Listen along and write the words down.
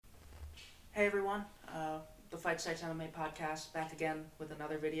Hey everyone, the Fight Sites MMA podcast back again with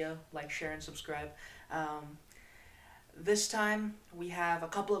another video. Like, share, and subscribe. This time we have a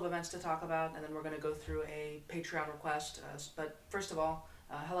couple of events to talk about, and then we're going to go through a Patreon request. But first of all,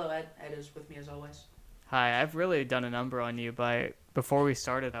 hello Ed. Ed is with me as always. Hi, I've really done a number on you before we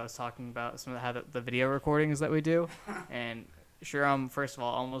started. I was talking about some of the video recordings that we do, and sure, first of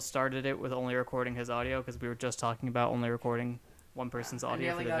all, almost started it with only recording his audio because we were just talking about only recording one person's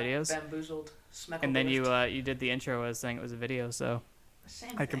audio for the videos. Bamboozled, and then you did the intro as saying it was a video, so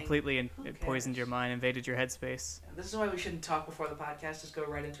Same I thing. completely poisoned your mind, invaded your headspace. This is why we shouldn't talk before the podcast. Just go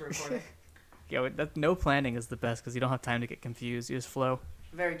right into recording. Yeah, no planning is the best because you don't have time to get confused. You just flow.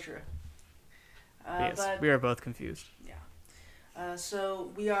 Very true. Yes, we are both confused. Yeah.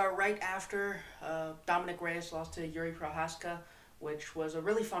 So we are right after Dominic Reyes lost to Jiri Prochazka, which was a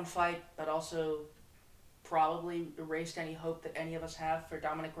really fun fight, but also probably erased any hope that any of us have for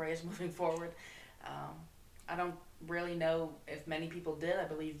Dominic Reyes moving forward. I don't really know if many people did. I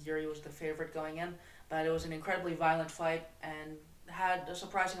believe Jiri was the favorite going in, but it was an incredibly violent fight and had a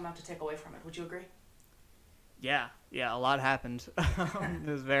surprising amount to take away from it. Would you agree? Yeah, a lot happened. It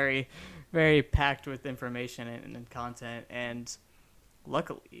was very, very packed with information and content, and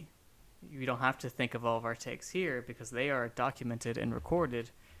luckily, we don't have to think of all of our takes here because they are documented and recorded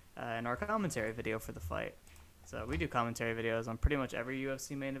in our commentary video for the fight. So we do commentary videos on pretty much every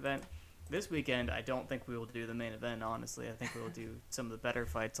UFC main event. This weekend, I don't think we will do the main event, honestly. I think we will do some of the better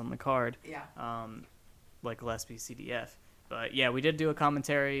fights on the card, like Gillespie CDF. But yeah, we did do a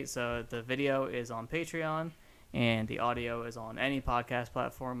commentary, so the video is on Patreon, and the audio is on any podcast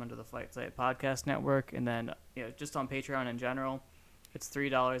platform under the Fight Site Podcast Network. And then, just on Patreon in general, it's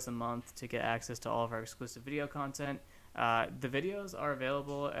 $3 a month to get access to all of our exclusive video content. The videos are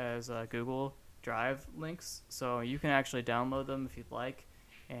available as Google Drive links, so you can actually download them if you'd like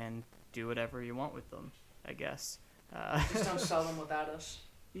and do whatever you want with them, I guess. Just don't sell them without us.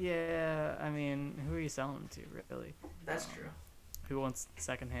 Yeah, I mean, who are you selling them to, really? That's true. Who wants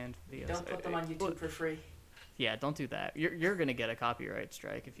secondhand videos? Don't put them on YouTube for free. Yeah, don't do that. You're going to get a copyright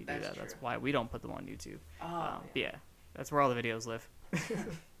strike if you do that. True. That's why we don't put them on YouTube. Yeah, that's where all the videos live.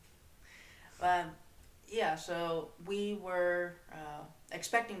 So we were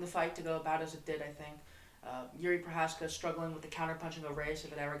expecting the fight to go about as it did, I think. Jiri Prochazka struggling with the counterpunching of Reyes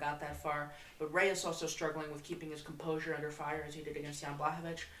if it ever got that far, but Reyes also struggling with keeping his composure under fire as he did against Jan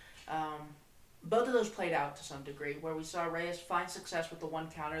Blachowicz. Both of those played out to some degree, where we saw Reyes find success with the one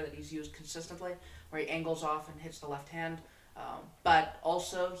counter that he's used consistently, where he angles off and hits the left hand, but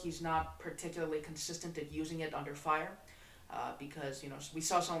also he's not particularly consistent at using it under fire. Because, we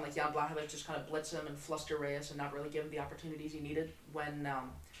saw someone like Jan Blachowicz just kind of blitz him and fluster Reyes and not really give him the opportunities he needed. When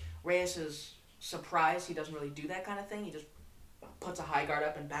Reyes is surprised, he doesn't really do that kind of thing. He just puts a high guard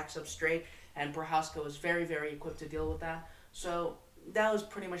up and backs up straight, and Prochazka was very, very equipped to deal with that. So that was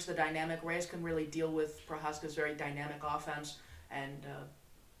pretty much the dynamic. Reyes can really deal with Prochazka's very dynamic offense and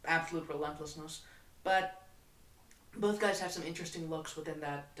absolute relentlessness. But both guys have some interesting looks within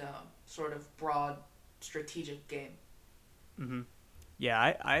that sort of broad strategic game. Mm-hmm.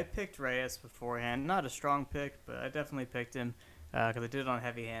 Yeah, I picked Reyes beforehand. Not a strong pick, but I definitely picked him because I did it on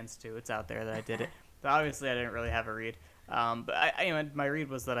heavy hands too. It's out there that I did it. But obviously, I didn't really have a read. But my read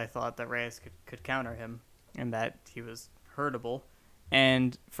was that I thought that Reyes could counter him and that he was hurtable.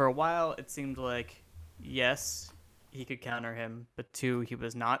 And for a while, it seemed like, yes, he could counter him, but two, he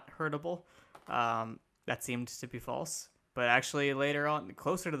was not hurtable. That seemed to be false. But actually, later on,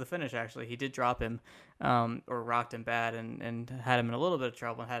 closer to the finish, actually, he did drop him or rocked him bad and had him in a little bit of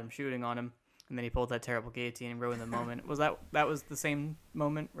trouble and had him shooting on him. And then he pulled that terrible guillotine and ruined the moment. That was the same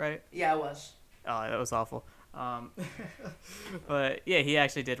moment, right? Yeah, it was. Oh, that was awful. But, yeah, he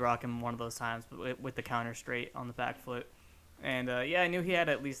actually did rock him one of those times with the counter straight on the back foot. And, I knew he had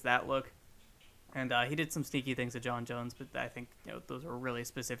at least that look. And he did some sneaky things to John Jones, but I think those are really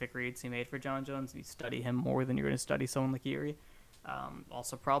specific reads he made for John Jones. You study him more than you're going to study someone like Jiri.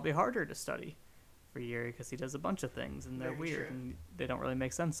 Also probably harder to study for Jiri because he does a bunch of things, and they're Very weird, true. and they don't really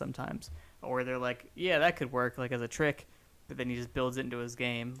make sense sometimes. Or they're like, yeah, that could work like as a trick, but then he just builds it into his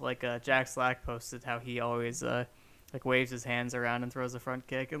game. Like Jack Slack posted how he always waves his hands around and throws a front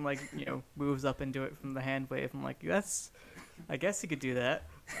kick and moves up into it from the hand wave. I'm like, I guess he could do that.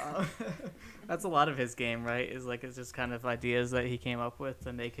 That's a lot of his game, right? It's just kind of ideas that he came up with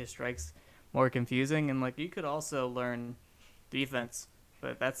to make his strikes more confusing. And you could also learn defense,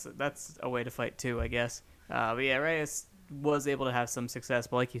 but that's a way to fight too, I guess. But yeah, Reyes was able to have some success,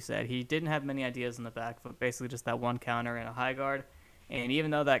 but like you said, he didn't have many ideas in the back, but basically just that one counter and a high guard. And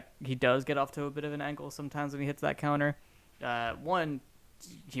even though that he does get off to a bit of an angle sometimes when he hits that counter, one,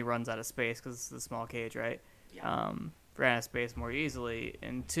 he runs out of space because it's the small cage, right? Yeah. Ran out of space more easily.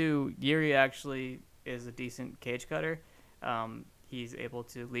 And two, Jiri actually is a decent cage cutter. He's able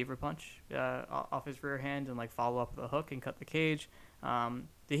to lever punch off his rear hand and like follow up with a hook and cut the cage.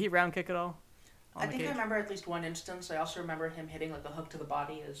 Did he round kick at all? I think I remember at least one instance. I also remember him hitting like a hook to the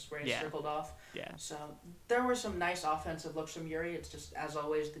body as Reyes circled off. Yeah. So there were some nice offensive looks from Jiri. It's just, as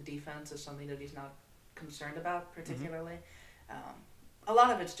always, the defense is something that he's not concerned about particularly. A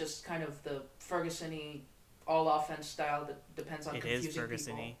lot of it's just kind of the Ferguson-y all offense style that depends on confusing people. It is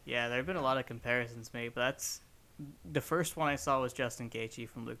Ferguson-y. Yeah, there have been a lot of comparisons made, but that's the first one I saw was Justin Gaethje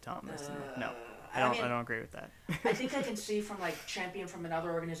from Luke Thomas. No. I don't agree with that. I think I can see from like champion from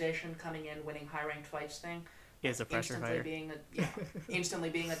another organization coming in, winning high ranked fights thing. Is a pressure fighter. Instantly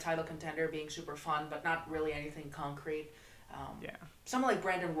being a title contender, being super fun, but not really anything concrete. Someone like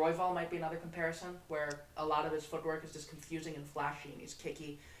Brandon Royval might be another comparison, where a lot of his footwork is just confusing and flashy, and he's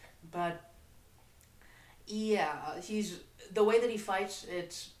kicky. But yeah, the way that he fights,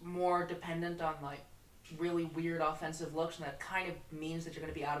 it's more dependent on like really weird offensive looks, and that kind of means that you're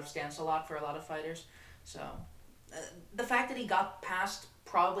going to be out of stance a lot for a lot of fighters. So the fact that he got past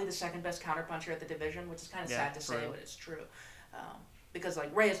probably the second best counterpuncher at the division, which is kind of sad to say, but it's true. Because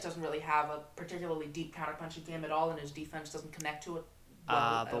like Reyes doesn't really have a particularly deep counterpunching game at all, and his defense doesn't connect to it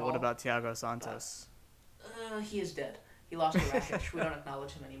but what about Thiago Santos? He is dead. He lost to Rakic. We don't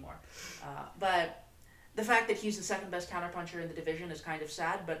acknowledge him anymore. But the fact that he's the second best counterpuncher in the division is kind of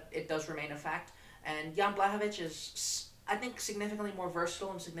sad, but it does remain a fact. And Jan Blachowicz is, I think, significantly more versatile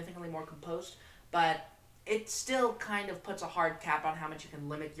and significantly more composed, but it still kind of puts a hard cap on how much you can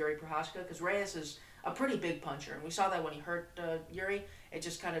limit Jiri Prochazka, because Reyes is a pretty big puncher, and we saw that when he hurt Jiri. It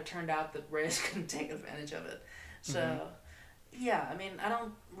just kind of turned out that Reyes couldn't take advantage of it. So, yeah, I mean, I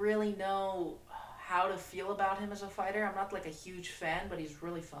don't really know how to feel about him as a fighter. I'm not like a huge fan, but he's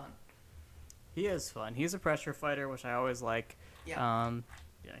really fun. He is fun. He's a pressure fighter, which I always like. Yeah.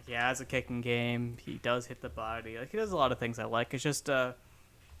 He has a kicking game. He does hit the body. Like, he does a lot of things I like. It's just,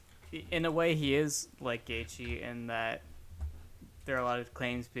 in a way, he is like Gaethje in that there are a lot of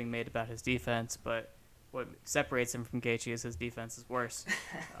claims being made about his defense, but what separates him from Gaethje is his defense is worse.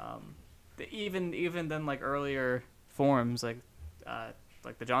 Even than like earlier forms, like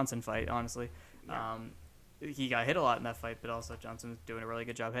the Johnson fight, honestly. Yeah. He got hit a lot in that fight, but also Johnson was doing a really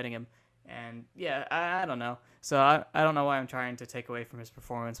good job hitting him. And yeah, I don't know. So I don't know why I'm trying to take away from his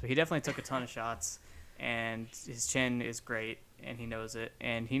performance, but he definitely took a ton of shots, and his chin is great, and he knows it.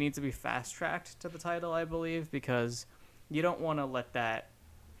 And he needs to be fast-tracked to the title, I believe, because you don't want to let that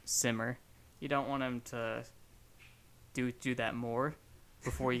simmer. You don't want him to do that more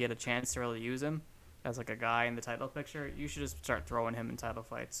before you get a chance to really use him as like a guy in the title picture. You should just start throwing him in title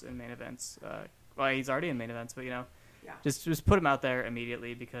fights and main events. Well, he's already in main events, but just put him out there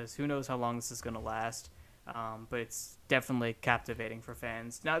immediately, because who knows how long this is going to last. But it's definitely captivating for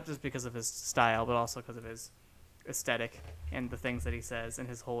fans, not just because of his style, but also because of his aesthetic and the things that he says and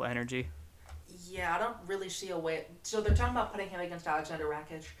his whole energy. Yeah, I don't really see a way. So they're talking about putting him against Alexander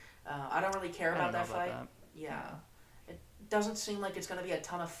Rakic. I don't really care about that fight. Yeah. It doesn't seem like it's going to be a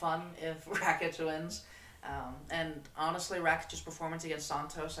ton of fun if Rakic wins. And honestly, Rakic's performance against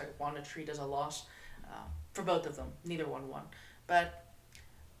Santos, I want to treat as a loss for both of them. Neither one won. But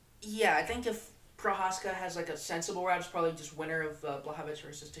yeah, I think if Prochazka has like a sensible route, it's probably just winner of Blachowicz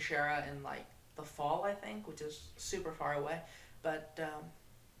versus Teixeira in like the fall, I think, which is super far away. But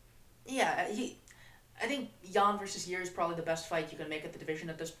yeah, I think Jan versus Jiri is probably the best fight you can make at the division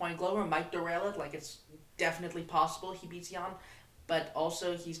at this point. Glover might derail it, like it's definitely possible he beats Jan, but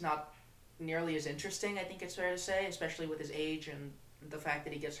also he's not nearly as interesting, I think it's fair to say, especially with his age and the fact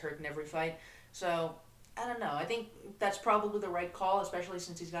that he gets hurt in every fight. So, I don't know. I think that's probably the right call, especially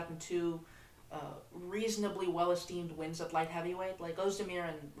since he's gotten two reasonably well-esteemed wins at light heavyweight. Like, Ozdemir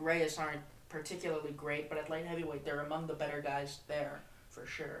and Reyes aren't particularly great, but at light heavyweight, they're among the better guys there, for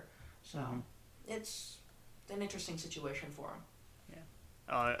sure. So, it's an interesting situation for him.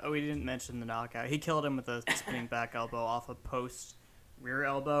 Yeah. We didn't mention the knockout. He killed him with a spinning back elbow off a post rear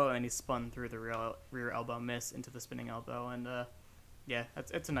elbow, and he spun through the rear elbow miss into the spinning elbow, and yeah,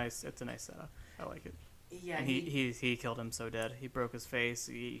 it's a nice setup. I like it. Yeah, and he killed him so dead. He broke his face.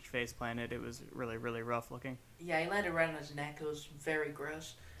 He face planted. It was really, really rough looking. Yeah, he landed right on his neck. It was very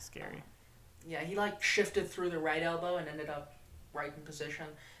gross. Scary. Yeah, he like shifted through the right elbow and ended up right in position.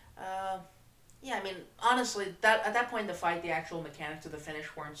 Yeah, I mean, honestly, at that point in the fight, the actual mechanics of the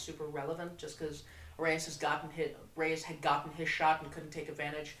finish weren't super relevant, just because Reyes had gotten his shot and couldn't take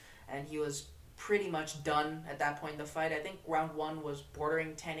advantage, and he was pretty much done at that point in the fight. I think round one was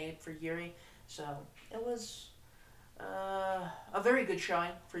bordering 10-8 for Jiri, so it was A very good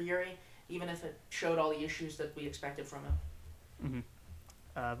showing for Jiri, even if it showed all the issues that we expected from him.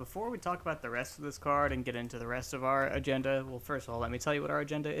 Before we talk about the rest of this card and get into the rest of our agenda, well, first of all, let me tell you what our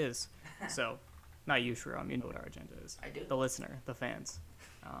agenda is. So, not you, Shram, you know what our agenda is. I do. The listener, the fans.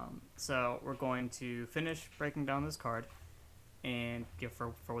 So, we're going to finish breaking down this card and give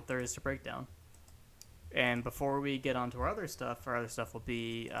for what there is to break down. And before we get on to our other stuff will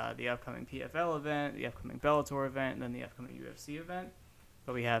be the upcoming PFL event, the upcoming Bellator event, and then the upcoming UFC event.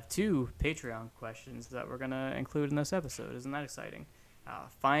 But we have 2 Patreon questions that we're going to include in this episode. Isn't that exciting?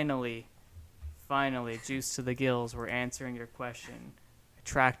 Finally, juice to the gills, we're answering your question. I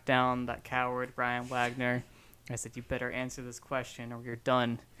tracked down that coward, Brian Wagner. I said, you better answer this question or you're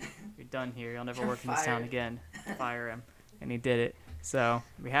done. You're done here. You'll never work in this town again. Fire him. And he did it. So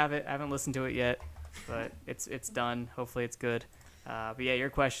we have it. I haven't listened to it yet, but it's done. Hopefully it's good. But yeah,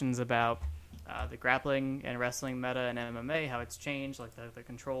 your questions about the grappling and wrestling meta and MMA, how it's changed, like the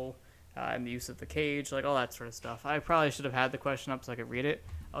control and the use of the cage, like all that sort of stuff. I probably should have had the question up so I could read it.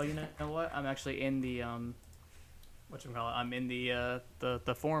 Oh, you know what? I'm actually in the I'm in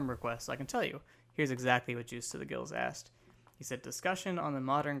the forum request. So I can tell you. Here's exactly what Juice to the Gills asked. He said, discussion on the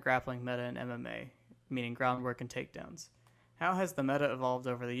modern grappling meta in MMA, meaning groundwork and takedowns. How has the meta evolved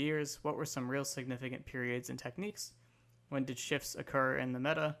over the years? What were some real significant periods and techniques? When did shifts occur in the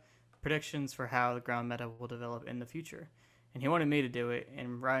meta? Predictions for how the ground meta will develop in the future. And he wanted me to do it,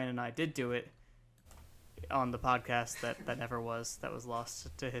 and Ryan and I did do it on the podcast that never was, that was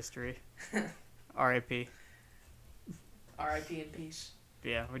lost to history. R.I.P. R.I.P. in peace.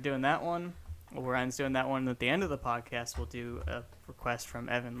 Yeah, we're doing that one. Well, Ryan's doing that one. At the end of the podcast, we'll do a request from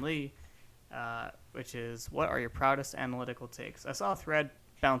Evan Lee, which is, what are your proudest analytical takes? I saw a thread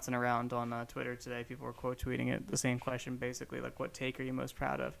bouncing around on Twitter today. People were quote tweeting it, the same question basically, like, what take are you most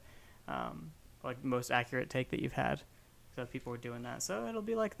proud of? Like, most accurate take that you've had. So people were doing that. So it'll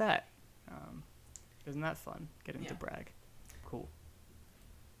be like that. Isn't that fun? Getting to brag. Cool.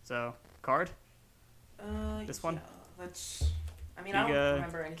 So, card? This one? Let's... I mean, I don't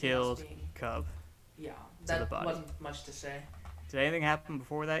remember anything killed else being... Cub. Yeah, that wasn't much to say. Did anything happen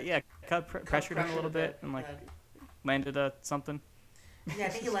before that? Yeah, Cub pressured him a little bit and, like, landed something. Yeah, I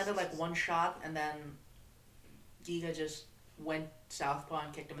think he landed, like, one shot, and then Giga just went southpaw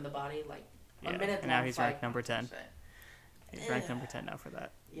and kicked him in the body, like, a minute and now he's ranked number 10. He's ranked number 10 now for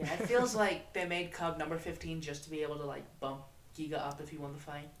that. Yeah, it feels like they made Cub number 15 just to be able to, like, bump Giga up if he won the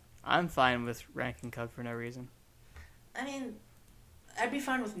fight. I'm fine with ranking Cub for no reason. I mean, I'd be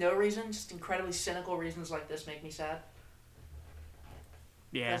fine with no reason. Just incredibly cynical reasons like this make me sad.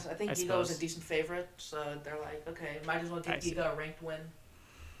 Yeah, I think Giga was a decent favorite, so they're like, okay, might as well give Giga a ranked win.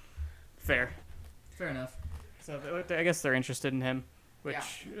 Fair enough. So I guess they're interested in him,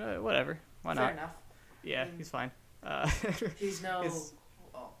 which, whatever. Why not? Fair enough. Yeah, he's fine. He's no...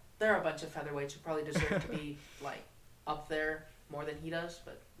 Well, there are a bunch of featherweights who probably deserve to be, like, up there more than he does,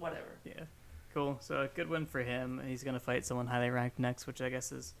 but whatever. Yeah. Cool. So a good win for him. He's going to fight someone highly ranked next, which I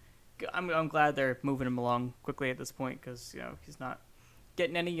guess is... I'm glad they're moving him along quickly at this point because, you know, he's not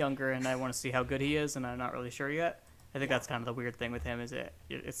getting any younger, and I want to see how good he is, and I'm not really sure yet. I think that's kind of the weird thing with him is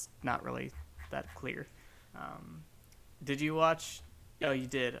it's not really that clear. Did you watch... Oh, you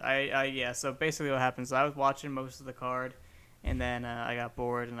did. Yeah, so basically what happens, I was watching most of the card, and then I got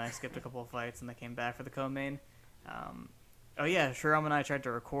bored, and I skipped a couple of fights, and I came back for the co-main. Oh, yeah, Sharam and I tried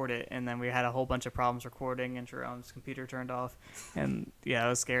to record it, and then we had a whole bunch of problems recording, and Sharam's computer turned off, and, yeah, it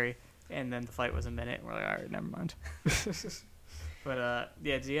was scary. And then the fight was a minute, and we're like, all right, never mind. But,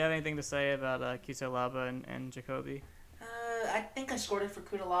 yeah, do you have anything to say about Cutelaba and Jacoby? I think I scored it for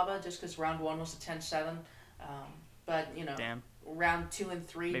Cutelaba just because round 1 was a 10-7. But, you know... Damn. Round 2 and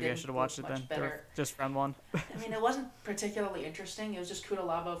 3 maybe I should have watched it then. Better. Just round 1. I mean, it wasn't particularly interesting. It was just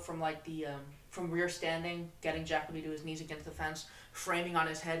Cutelaba from like the from rear standing, getting Jacoby to his knees against the fence, framing on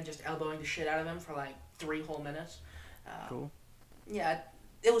his head, and just elbowing the shit out of him for like 3 whole minutes. Cool. Yeah,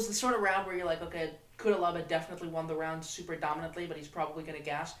 it was the sort of round where you're like, okay, Cutelaba definitely won the round super dominantly, but he's probably gonna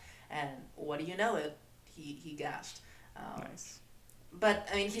gas. And what do you know? He gassed. Nice. But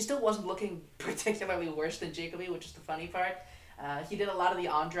I mean, he still wasn't looking particularly worse than Jacoby, which is the funny part. He did a lot of the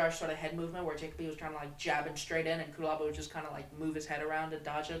Andrade sort of head movement where Jacoby was trying to like jab him straight in and Cutelaba would just kind of like move his head around and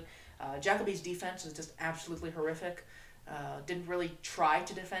dodge it. Jacoby's defense is just absolutely horrific. Didn't really try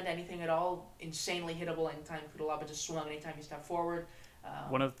to defend anything at all. Insanely hittable anytime Cutelaba just swung anytime he stepped forward.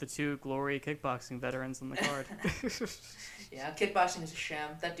 One of the 2 glory kickboxing veterans on the card. Yeah, kickboxing is a sham.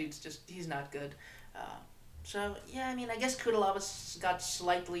 That dude's just, he's not good. So, yeah, I mean, I guess Cutelaba got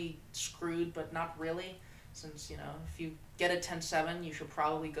slightly screwed, but not really. Since, you know, if you get a 10-7, you should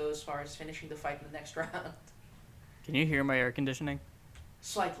probably go as far as finishing the fight in the next round. Can you hear my air conditioning?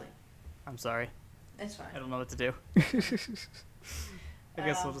 Slightly. I'm sorry. It's fine. I don't know what to do. I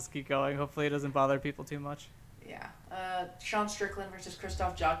guess we'll just keep going. Hopefully it doesn't bother people too much. Yeah. Sean Strickland versus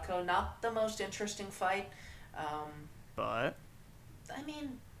Krzysztof Jotko. Not the most interesting fight. But? I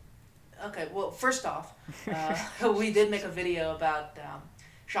mean, okay, well, first off, we did make a video about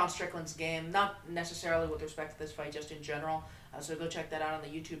Sean Strickland's game, not necessarily with respect to this fight, just in general. So go check that out on the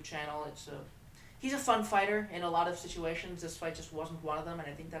YouTube channel. He's a fun fighter in a lot of situations. This fight just wasn't one of them, and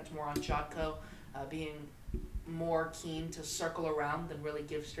I think that's more on Jotko being more keen to circle around than really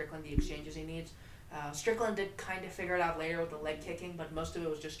give Strickland the exchanges he needs. Strickland did kind of figure it out later with the leg kicking, but most of it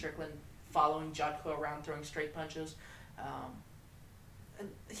was just Strickland following Jotko around, throwing straight punches. And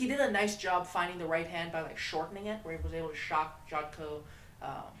he did a nice job finding the right hand by shortening it, where he was able to shock Jotko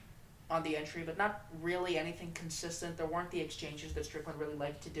on the entry, but not really anything consistent. There weren't the exchanges that Strickland really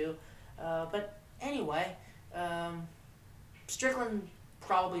liked to do. But anyway, Strickland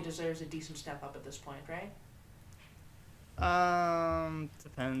probably deserves a decent step up at this point, right?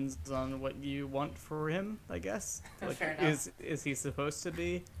 Depends on what you want for him, I guess. Fair enough. Is he supposed to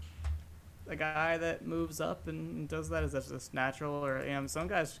be a guy that moves up and does that? Is that just natural? Or some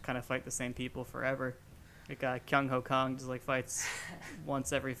guys kind of fight the same people forever. Kyung Ho Kong just fights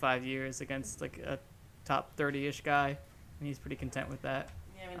once every 5 years against a top 30-ish guy, and he's pretty content with that.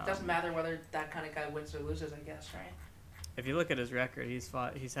 Yeah, I mean, it doesn't matter whether that kind of guy wins or loses, I guess, right? If you look at his record, he's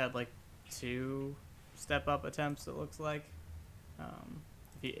had 2 step-up attempts, it looks like.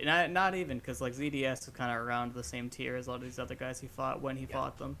 Not even, because ZDS is kind of around the same tier as all these other guys he fought when he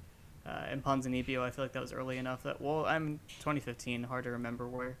fought them. And Ponzinibbio, I feel like that was early enough that, I'm 2015, hard to remember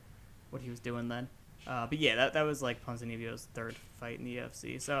what he was doing then. But yeah, that was Ponzinibbio's 3rd fight in the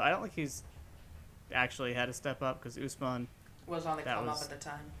UFC. So I don't think he's actually had a step up, because Usman was on the come up at the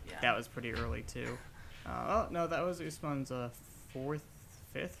time. Yeah. That was pretty early too. No, that was Usman's 4th,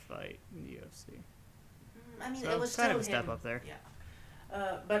 5th fight in the UFC. I mean, so it was kind of a still step up there.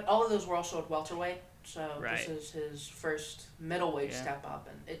 Yeah. But all of those were also at welterweight, so right. This is his first middleweight step up,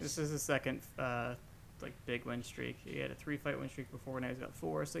 and this is his 2nd big win streak. He had a 3-fight win streak before, now he's got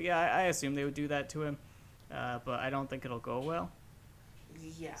 4. So yeah, I assume they would do that to him, but I don't think it'll go well.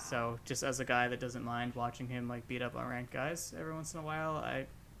 Yeah. So just as a guy that doesn't mind watching him beat up on ranked guys every once in a while, I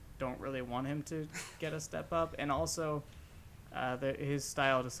don't really want him to get a step up. And also, his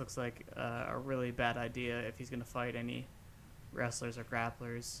style just looks like a really bad idea if he's going to fight any wrestlers or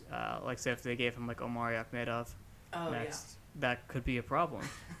grapplers. Say if they gave him Omari Akhmedov next, that could be a problem.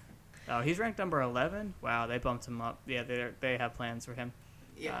 Oh, he's ranked number 11? Wow, they bumped him up. Yeah, they have plans for him.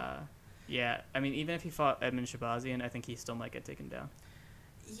 Yeah. Yeah, I mean, even if he fought Edmund Shabazian, I think he still might get taken down.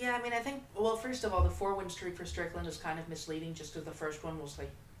 Yeah, I mean, I think, well, first of all, the 4-win streak for Strickland is kind of misleading just because the first one was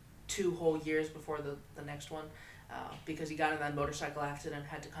 2 whole years before the next one because he got in that motorcycle accident and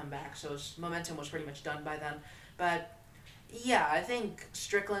had to come back. So his momentum was pretty much done by then. But, yeah, I think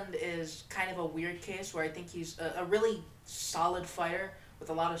Strickland is kind of a weird case where I think he's a really solid fighter with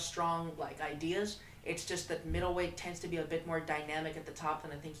a lot of strong ideas. It's just that middleweight tends to be a bit more dynamic at the top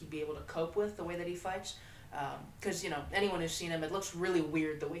than I think he'd be able to cope with the way that he fights. Because, anyone who's seen him, it looks really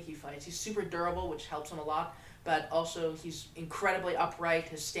weird the way he fights. He's super durable, which helps him a lot, but also he's incredibly upright.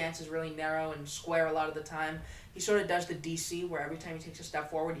 His stance is really narrow and square a lot of the time. He sort of does the DC, where every time he takes a step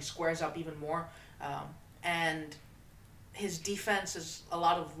forward, he squares up even more. And his defense is a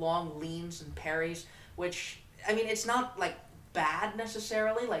lot of long leans and parries, which, I mean, it's not, bad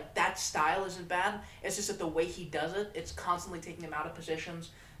necessarily. That style isn't bad. It's just that the way he does it, it's constantly taking him out of positions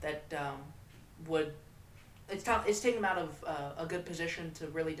that would... It's taking him out of a good position to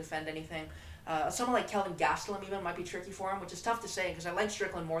really defend anything. Someone like Kelvin Gastelum even might be tricky for him, which is tough to say because I like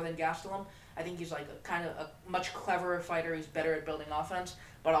Strickland more than Gastelum. I think he's a much cleverer fighter. He's better at building offense,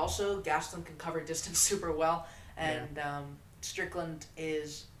 but also Gastelum can cover distance super well, and Strickland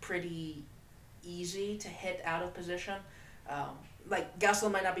is pretty easy to hit out of position.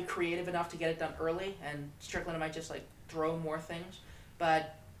 Gastelum might not be creative enough to get it done early, and Strickland might just throw more things,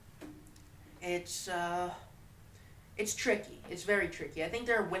 but it's tricky. It's very tricky. I think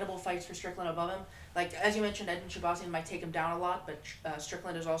there are winnable fights for Strickland above him. As you mentioned, Edmund Shabazian might take him down a lot, but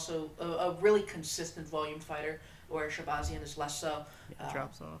Strickland is also a really consistent volume fighter, where Shabazian is less so. Yeah,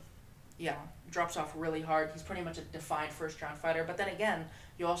 drops off. Yeah, drops off really hard. He's pretty much a defined first-round fighter. But then again,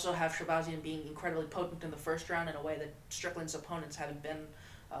 you also have Shabazian being incredibly potent in the first round in a way that Strickland's opponents haven't been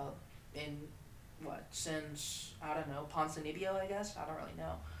since, I don't know, Ponzinibbio, I guess? I don't really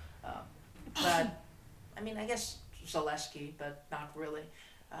know. But, I mean, I guess Zaleski, but not really.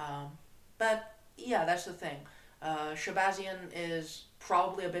 But, yeah, that's the thing. Shabazian is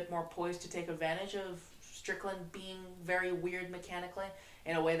probably a bit more poised to take advantage of Strickland being very weird mechanically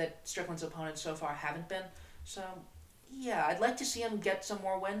in a way that Strickland's opponents so far haven't been. So, yeah, I'd like to see him get some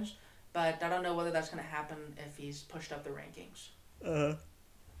more wins, but I don't know whether that's going to happen if he's pushed up the rankings.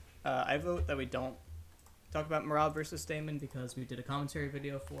 I vote that we don't talk about Merab versus Stamen because we did a commentary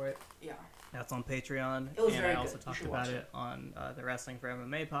video for it. Yeah. That's on Patreon. It was and very I also good. talked about it on the Wrestling for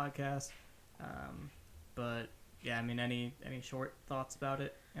MMA podcast. But yeah, I mean, any short thoughts about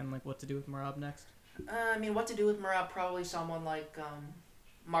it and like what to do with Merab next? I mean, what to do with Merab? Probably someone like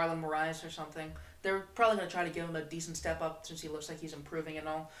Marlon Moraes or something. They're probably going to try to give him a decent step up since he looks like he's improving and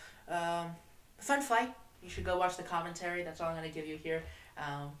all. Fun fight. You should go watch the commentary. That's all I'm going to give you here.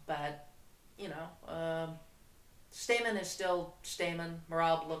 But, you know, Stamen is still Stamen.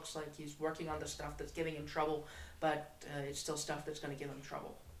 Merab looks like he's working on the stuff that's giving him trouble, but it's still stuff that's going to give him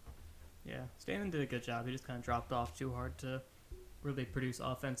trouble. Yeah, Stamen did a good job. He just kind of dropped off too hard to really produce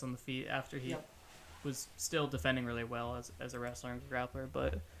offense on the feet after he was still defending really well as a wrestler and grappler,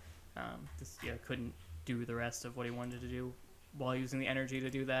 but just couldn't do the rest of what he wanted to do while using the energy to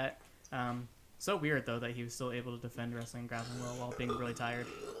do that. So weird, though, that he was still able to defend wrestling and grappling well while being really tired.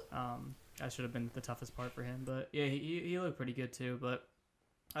 That should have been the toughest part for him. But, yeah, he looked pretty good, too. But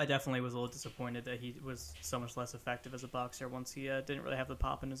I definitely was a little disappointed that he was so much less effective as a boxer once he didn't really have the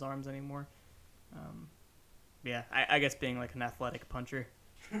pop in his arms anymore. I guess being, like, an athletic puncher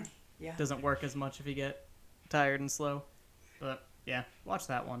doesn't work as much if you get tired and slow. But, yeah, watch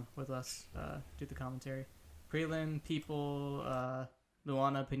that one with us. Do the commentary. Prelim people...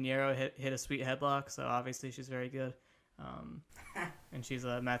 Luana Pinheiro hit a sweet headlock, so obviously she's very good. And she's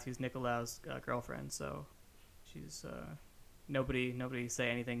Matthews Nicolau's girlfriend, so she's nobody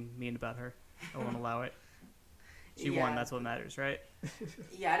say anything mean about her. I won't allow it. She won, that's what matters, right?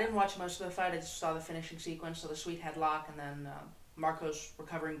 Yeah, I didn't watch most of the fight. I just saw the finishing sequence, so the sweet headlock, and then Marco's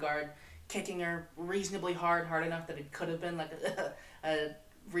recovering guard kicking her reasonably hard enough that it could have been like a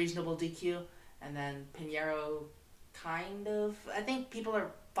reasonable DQ, and then Pinheiro kind of, I think people are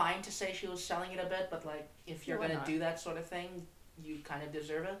fine to say she was selling it a bit, but like if you're gonna do that sort of thing, you kind of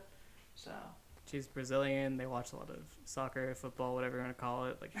deserve it. So she's Brazilian. They watch a lot of soccer, football, whatever you want to call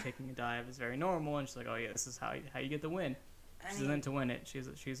it. Like taking a dive is very normal, and she's like, "Oh yeah, this is how you get the win." She's in to win it.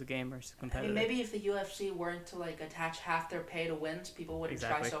 She's a gamer. She's competitive. I mean, maybe if the UFC weren't to like attach half their pay to wins, people wouldn't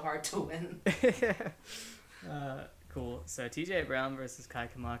try so hard to win. Cool. So TJ Brown versus Kai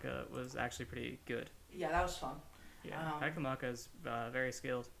Kamaka was actually pretty good. Yeah, that was fun. Yeah, Kai Kamaka is very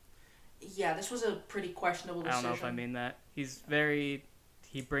skilled. Yeah, this was a pretty questionable decision. I don't know if I mean that.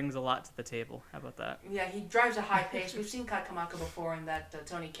 He brings a lot to the table. How about that? Yeah, he drives a high pace. We've seen Kai Kamaka before in that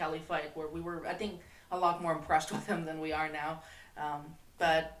Tony Kelly fight where we were, I think, a lot more impressed with him than we are now.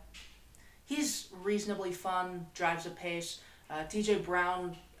 But he's reasonably fun, drives a pace. TJ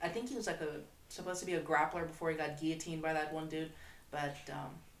Brown, I think he was like supposed to be a grappler before he got guillotined by that one dude. But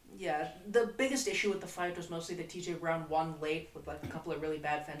yeah, the biggest issue with the fight was mostly that TJ Brown won late with like a couple of really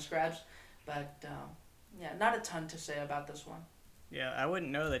bad fence grabs. But yeah, not a ton to say about this one. Yeah, I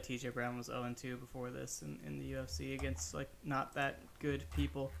wouldn't know that TJ Brown was 0-2 before this in the UFC against like not that good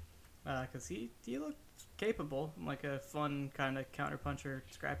people. Because he looked capable, like a fun kind of counterpuncher,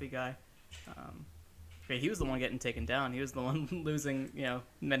 scrappy guy. He was the one getting taken down. He was the one losing,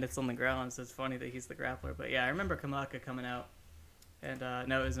 minutes on the ground. So it's funny that he's the grappler. But yeah, I remember Kamaka coming out, and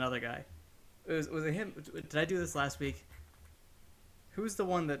no, it was another guy. Was it him? Did I do this last week? Who's the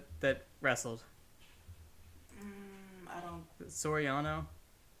one that wrestled? I don't. Soriano.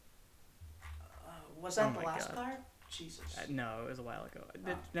 Was that the last card? Jesus. No, it was a while ago.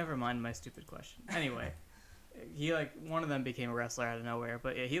 Never mind my stupid question. Anyway, he one of them became a wrestler out of nowhere,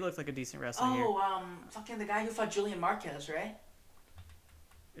 but yeah, he looked like a decent wrestler here. Fucking the guy who fought Julian Marquez, right?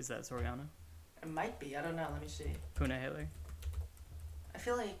 Is that Soriano? It might be. I don't know. Let me see. Punahele. I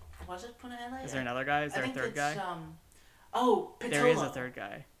feel like, was it Punahele? Is there another guy? Is there a third guy? Pitolo. There is a third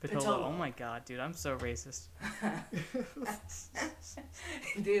guy. Pitolo. Oh my god, dude, I'm so racist.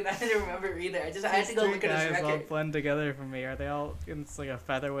 Dude, I didn't remember either. I had to go look at his record. All blend together for me. Are they all? It's like a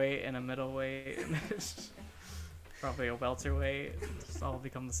featherweight and a middleweight, and probably a welterweight. Just all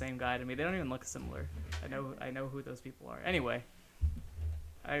become the same guy to me. They don't even look similar. I know who those people are. Anyway,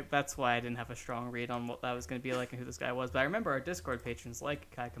 that's why I didn't have a strong read on what that was going to be like and who this guy was. But I remember our Discord patrons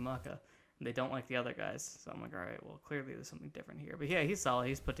like Kai Kamaka. They don't like the other guys, so I'm like, all right, well, clearly there's something different here. But yeah, he's solid.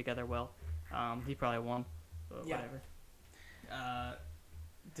 He's put together well. He probably won, but whatever.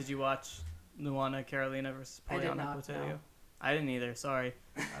 Did you watch Luana Carolina versus Poliana Botelho? No. I didn't either. Sorry.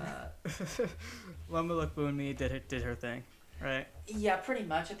 Loma Lookboonmee did her thing, right? Yeah, pretty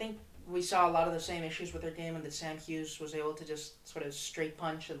much. I think we saw a lot of the same issues with her game, and that Sam Hughes was able to just sort of straight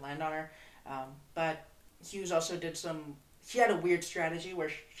punch and land on her. But Hughes also did some. She had a weird strategy where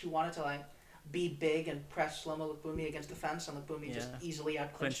she wanted to like be big and press Shlomo Lukbumi against the fence, and Lukbumi just Yeah, easily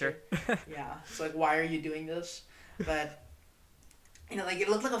outclinched clincher. her. Yeah, it's like, why are you doing this? But like it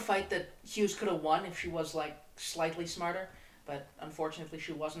looked like a fight that Hughes could have won if she was like slightly smarter. But unfortunately,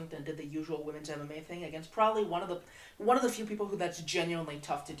 she wasn't, and did the usual women's MMA thing against probably one of the few people who that's genuinely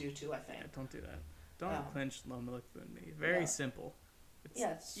tough to do to. I think. Yeah, don't do that. Don't Um, clinch Loma Lookboonmee. Very yeah, simple. It's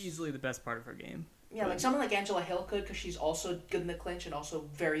yeah, it's easily the best part of her game. yeah, like But someone like Angela Hill could because she's also good in the clinch and also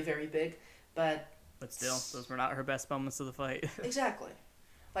very very big. But but still, those were not her best moments of the fight. exactly,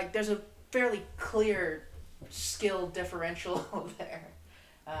 like there's a fairly clear skill differential there.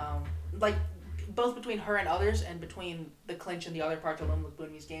 Like both between her and others, and between the clinch and the other parts of Lum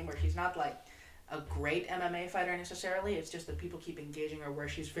Lukbunmi's game, where she's not like a great MMA fighter necessarily. It's just that people keep engaging her where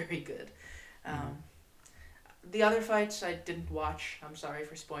she's very good. Mhm. Um, the other fights I didn't watch. I'm sorry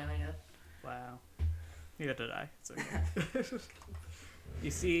for spoiling it. Wow. Neither did I. It's okay.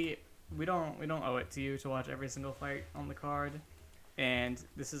 You see, we don't owe it to you to watch every single fight on the card, and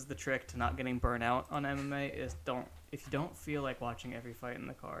this is the trick to not getting burnt out on MMA is don't if you don't feel like watching every fight in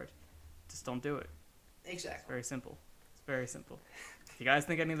the card, just don't do it. It's Exactly. very simple. It's very simple. If you guys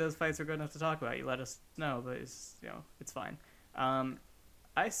think any of those fights are good enough to talk about, you let us know, but it's fine. Um,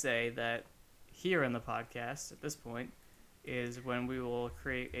 I say that here in the podcast at this point is when we will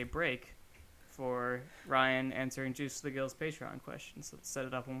create a break for Ryan answering Juice to the Gills Patreon questions. So let's set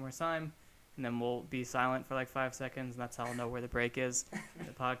it up one more time, and then we'll be silent for like 5 seconds, and that's how I'll know where the break is in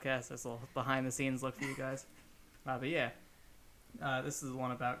the podcast. That's a little behind the scenes look for you guys. But yeah, this is the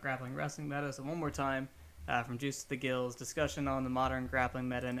one about grappling wrestling meta. So one more time, from Juice to the Gills, discussion on the modern grappling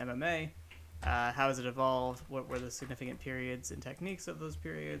meta in MMA. How has it evolved? What were the significant periods and techniques of those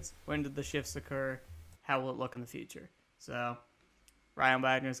periods? When did the shifts occur? How will it look in the future? So Ryan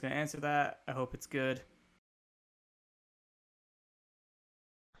Wagner is going to answer that. I hope it's good.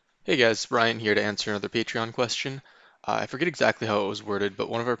 Hey guys, Ryan here to answer another Patreon question. I forget exactly how it was worded, but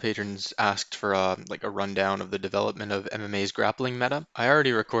one of our patrons asked for like a rundown of the development of MMA's grappling meta. I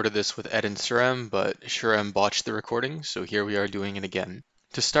already recorded this with Ed and Surem, but Surem botched the recording, so here we are doing it again.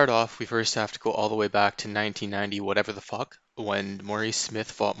 To start off, we first have to go all the way back to 1990 whatever the fuck, when Maurice Smith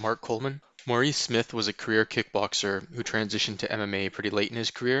fought Mark Coleman. Maurice Smith was a career kickboxer who transitioned to MMA pretty late in his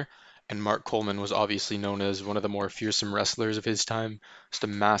career, and Mark Coleman was obviously known as one of the more fearsome wrestlers of his time, just a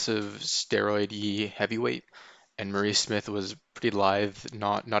massive steroid-y heavyweight. And Maurice Smith was pretty lithe,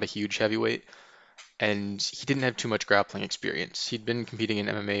 not a huge heavyweight, and he didn't have too much grappling experience. He'd been competing in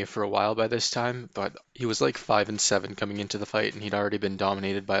MMA for a while by this time, but he was like 5-7 coming into the fight, and he'd already been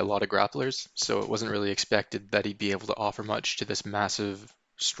dominated by a lot of grapplers, so it wasn't really expected that he'd be able to offer much to this massive,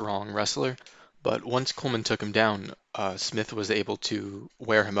 strong wrestler. But once Coleman took him down, Smith was able to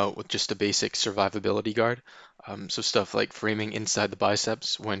wear him out with just a basic survivability guard. So stuff like framing inside the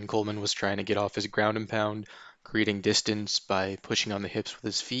biceps when Coleman was trying to get off his ground and pound, creating distance by pushing on the hips with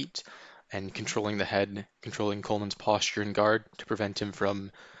his feet, and controlling the head, controlling Coleman's posture and guard to prevent him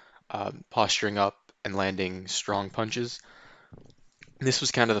from posturing up and landing strong punches. This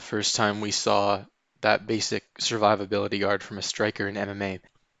was kind of the first time we saw that basic survivability guard from a striker in MMA.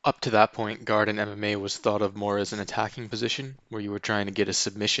 Up to that point, guard in MMA was thought of more as an attacking position, where you were trying to get a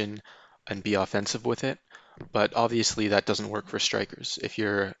submission and be offensive with it. But obviously that doesn't work for strikers. If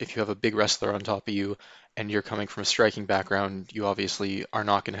you have a big wrestler on top of you and you're coming from a striking background, you obviously are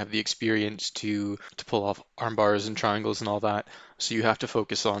not going to have the experience to pull off arm bars and triangles and all that. So you have to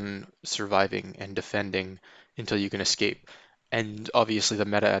focus on surviving and defending until you can escape. And obviously the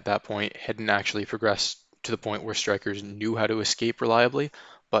meta at that point hadn't actually progressed to the point where strikers knew how to escape reliably,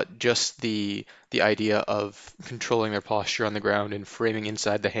 but just the idea of controlling their posture on the ground and framing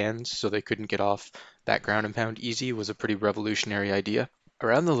inside the hands so they couldn't get off that ground and pound easy was a pretty revolutionary idea.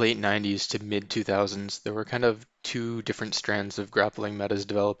 Around the late 90s to mid 2000s, there were kind of two different strands of grappling metas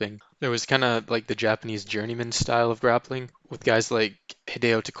developing. There was kind of like the Japanese journeyman style of grappling, with guys like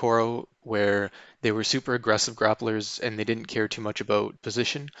Hideo Tokoro, where they were super aggressive grapplers and they didn't care too much about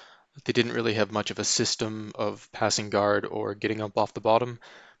position. They didn't really have much of a system of passing guard or getting up off the bottom.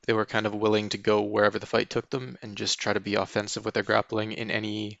 They were kind of willing to go wherever the fight took them and just try to be offensive with their grappling in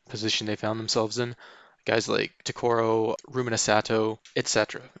any position they found themselves in. Guys like Takoro, Rumina Sato,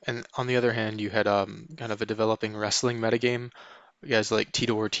 etc. And on the other hand, you had kind of a developing wrestling metagame. Guys like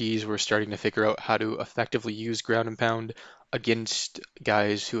Tito Ortiz were starting to figure out how to effectively use ground and pound against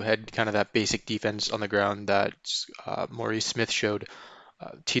guys who had kind of that basic defense on the ground that Maurice Smith showed.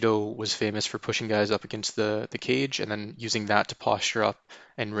 Tito was famous for pushing guys up against the cage and then using that to posture up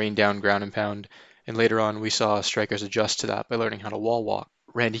and rain down ground and pound. And later on, we saw strikers adjust to that by learning how to wall walk.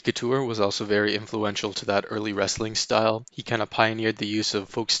 Randy Couture was also very influential to that early wrestling style. He kind of pioneered the use of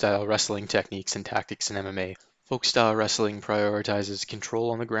folk style wrestling techniques and tactics in MMA. Folk style wrestling prioritizes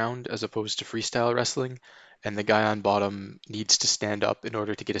control on the ground as opposed to freestyle wrestling, and the guy on bottom needs to stand up in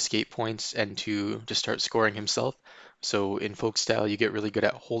order to get escape points and to start scoring himself. So in folk style, you get really good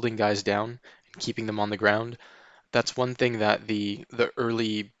at holding guys down and keeping them on the ground. That's one thing that the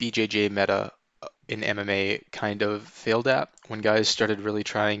early BJJ meta in MMA kind of failed at when guys started really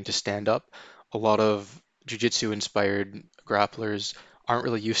trying to stand up. A lot of jiu-jitsu inspired grapplers aren't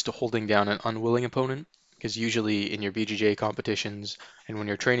really used to holding down an unwilling opponent because usually in your BJJ competitions and when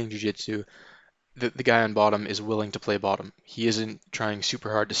you're training jiu-jitsu, the guy on bottom is willing to play bottom. He isn't trying super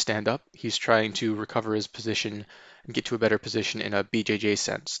hard to stand up. He's trying to recover his position and get to a better position in a BJJ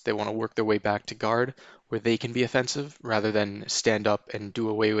sense. They want to work their way back to guard where they can be offensive rather than stand up and do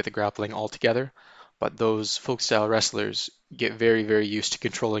away with the grappling altogether. But those folk style wrestlers get very, very used to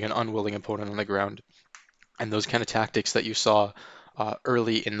controlling an unwilling opponent on the ground, and those kind of tactics that you saw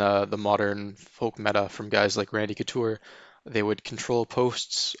early in the modern folk meta from guys like Randy Couture, they would control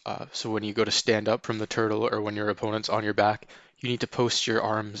posts. So when you go to stand up from the turtle or when your opponent's on your back, you need to post your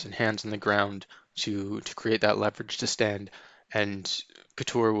arms and hands on the ground to create that leverage to stand. And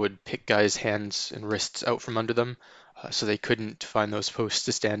Couture would pick guys' hands and wrists out from under them so they couldn't find those posts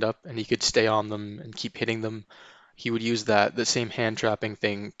to stand up, and he could stay on them and keep hitting them. He would use the same hand trapping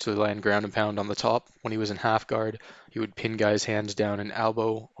thing to land ground and pound on the top. When he was in half guard, he would pin guys' hands down and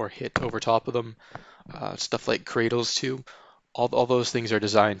elbow or hit over top of them. Stuff like cradles too. All those things are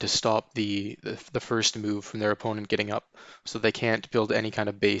designed to stop the first move from their opponent getting up, so they can't build any kind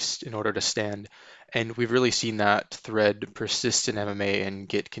of base in order to stand. And we've really seen that thread persist in MMA and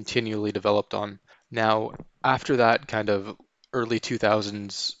get continually developed on. Now, after that kind of early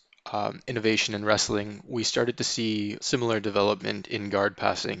 2000s innovation in wrestling, we started to see similar development in guard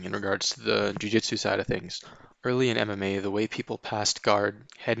passing in regards to the jiu-jitsu side of things. Early in MMA, the way people passed guard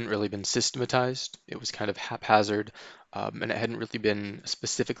hadn't really been systematized. It was kind of haphazard, and it hadn't really been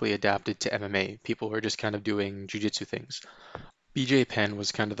specifically adapted to MMA. People were just kind of doing jiu-jitsu things. BJ Penn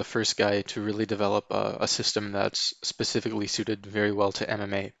was kind of the first guy to really develop a system that's specifically suited very well to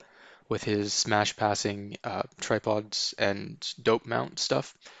MMA with his smash passing, tripods, and dope mount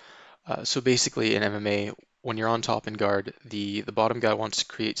stuff. So basically in MMA, when you're on top and guard, the bottom guy wants to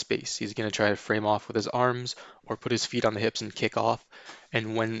create space. He's going to try to frame off with his arms or put his feet on the hips and kick off.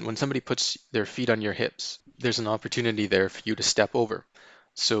 And when somebody puts their feet on your hips, there's an opportunity there for you to step over.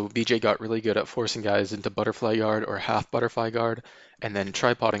 So BJ got really good at forcing guys into butterfly guard or half butterfly guard and then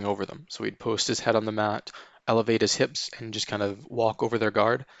tripoding over them. So he'd post his head on the mat, elevate his hips, and just kind of walk over their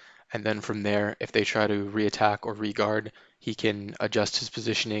guard. And then from there, if they try to re-attack or re-guard, he can adjust his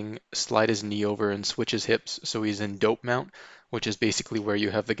positioning, slide his knee over, and switch his hips so he's in dope mount, which is basically where you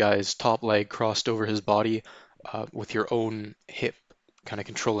have the guy's top leg crossed over his body with your own hip kind of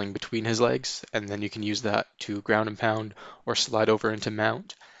controlling between his legs, and then you can use that to ground and pound or slide over into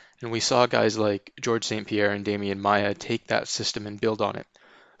mount. And we saw guys like George St. Pierre and Damian Maia take that system and build on it.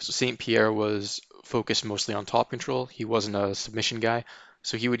 So St. Pierre was focused mostly on top control. He wasn't a submission guy,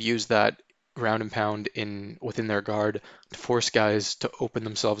 so he would use that ground and pound in within their guard to force guys to open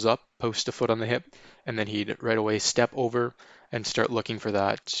themselves up, post a foot on the hip, and then he'd right away step over and start looking for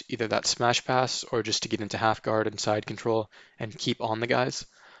that either that smash pass or just to get into half guard and side control and keep on the guys.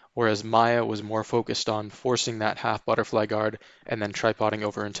 Whereas Maya was more focused on forcing that half butterfly guard and then tripoding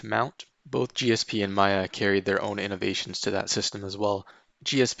over into mount. Both GSP and Maya carried their own innovations to that system as well.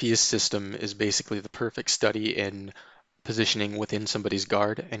 GSP's system is basically the perfect study in positioning within somebody's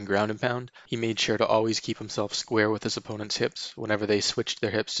guard and ground and pound. He made sure to always keep himself square with his opponent's hips. Whenever they switched their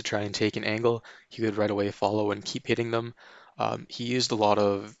hips to try and take an angle, he would right away follow and keep hitting them. He used a lot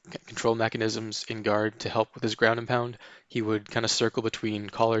of control mechanisms in guard to help with his ground and pound. He would kind of circle between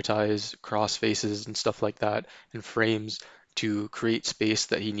collar ties, cross faces, and stuff like that, and frames to create space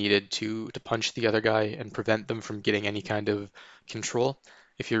that he needed to punch the other guy and prevent them from getting any kind of control.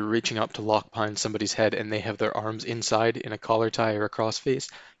 If you're reaching up to lock behind somebody's head and they have their arms inside in a collar tie or a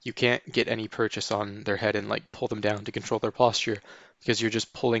crossface, you can't get any purchase on their head and like pull them down to control their posture because you're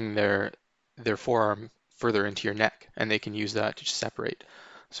just pulling their forearm further into your neck and they can use that to separate.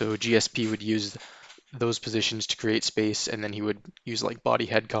 So GSP would use those positions to create space, and then he would use like body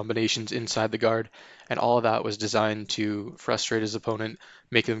head combinations inside the guard, and all of that was designed to frustrate his opponent,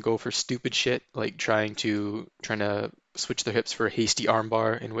 make them go for stupid shit like trying to switch their hips for a hasty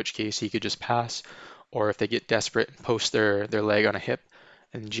armbar, in which case he could just pass, or if they get desperate and post their leg on a hip,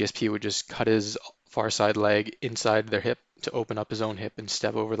 and GSP would just cut his far side leg inside their hip to open up his own hip and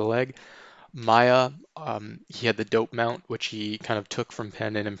step over the leg. Maya, he had the dope mount, which he kind of took from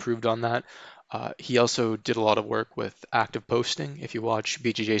Penn and improved on that. He also did a lot of work with active posting. If you watch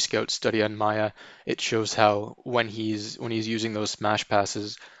BJJ Scout's study on Maya, it shows how when he's using those smash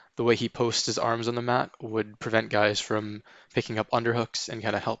passes, the way he posts his arms on the mat would prevent guys from picking up underhooks and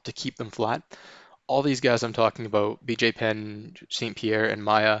kind of help to keep them flat. All these guys I'm talking about, BJ Penn, St. Pierre, and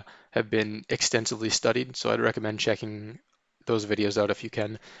Maya, have been extensively studied, so I'd recommend checking those videos out if you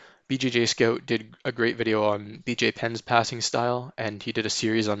can. BJJ Scout did a great video on BJ Penn's passing style, and he did a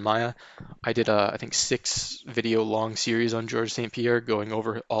series on Maya. I did a, I think, 6 video long series on George St. Pierre, going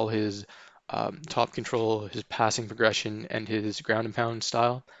over all his top control, his passing progression, and his ground and pound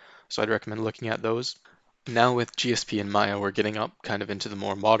style. So I'd recommend looking at those. Now with GSP and Maya, we're getting up kind of into the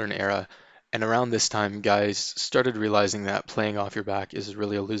more modern era, and around this time, guys started realizing that playing off your back is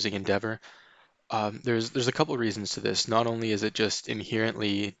really a losing endeavor. There's a couple reasons to this. Not only is it just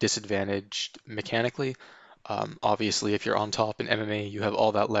inherently disadvantaged mechanically, obviously if you're on top in MMA, you have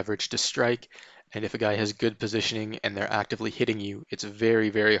all that leverage to strike, and if a guy has good positioning and they're actively hitting you, it's very,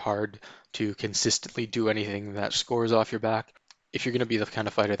 very hard to consistently do anything that scores off your back. If you're going to be the kind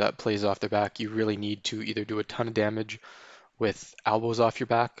of fighter that plays off their back, you really need to either do a ton of damage with elbows off your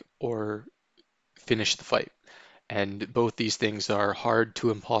back or finish the fight. And both these things are hard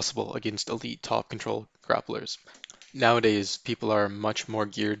to impossible against elite top control grapplers. Nowadays, people are much more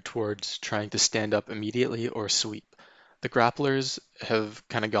geared towards trying to stand up immediately or sweep. The grapplers have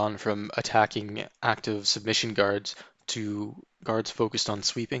kind of gone from attacking active submission guards to guards focused on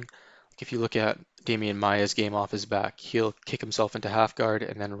sweeping. Like if you look at Damian Maya's game off his back, he'll kick himself into half guard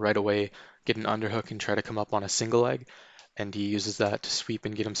and then right away get an underhook and try to come up on a single leg, and he uses that to sweep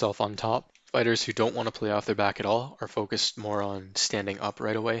and get himself on top. Fighters who don't want to play off their back at all are focused more on standing up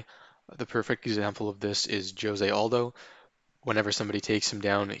right away. The perfect example of this is Jose Aldo. Whenever somebody takes him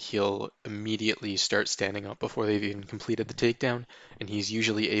down, he'll immediately start standing up before they've even completed the takedown, and he's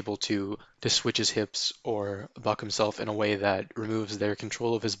usually able to switch his hips or buck himself in a way that removes their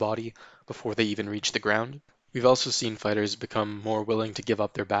control of his body before they even reach the ground. We've also seen fighters become more willing to give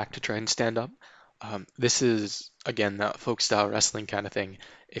up their back to try and stand up. This is, again, that folk style wrestling kind of thing.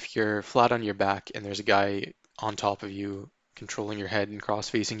 If you're flat on your back and there's a guy on top of you controlling your head and cross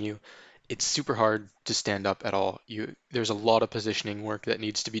facing you, it's super hard to stand up at all. There's a lot of positioning work that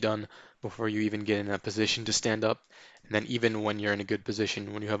needs to be done before you even get in a position to stand up. And then even when you're in a good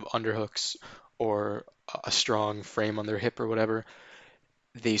position, when you have underhooks or a strong frame on their hip or whatever,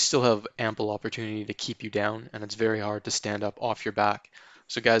 they still have ample opportunity to keep you down, and it's very hard to stand up off your back.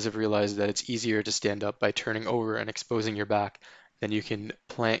 So guys have realized that it's easier to stand up by turning over and exposing your back than you can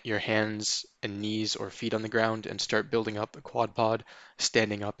plant your hands and knees or feet on the ground and start building up a quad pod,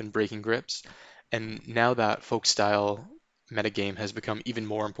 standing up and breaking grips. And now that folk style metagame has become even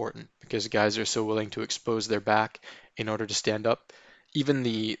more important because guys are so willing to expose their back in order to stand up. Even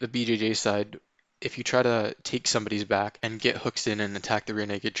the BJJ side, if you try to take somebody's back and get hooks in and attack the rear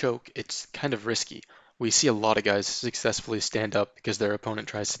naked choke, it's kind of risky. We see a lot of guys successfully stand up because their opponent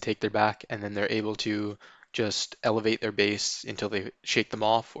tries to take their back and then they're able to just elevate their base until they shake them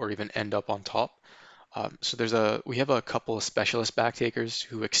off or even end up on top. So we have a couple of specialist back takers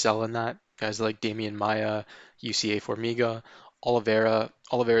who excel in that. Guys like Damian Maya, UCA Formiga, Oliveira.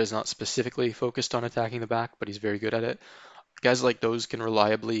 Oliveira is not specifically focused on attacking the back, but he's very good at it. Guys like those can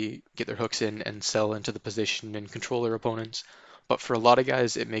reliably get their hooks in and sell into the position and control their opponents. But for a lot of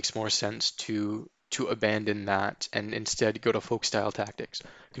guys, it makes more sense to abandon that and instead go to folk style tactics,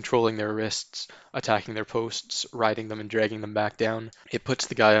 controlling their wrists, attacking their posts, riding them and dragging them back down. It puts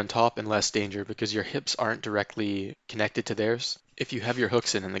the guy on top in less danger because your hips aren't directly connected to theirs. If you have your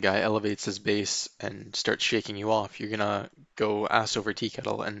hooks in and the guy elevates his base and starts shaking you off, you're gonna go ass over tea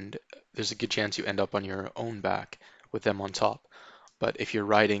kettle, and there's a good chance you end up on your own back with them on top. But if you're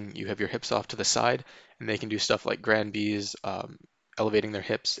riding, you have your hips off to the side, and they can do stuff like grand Bs, elevating their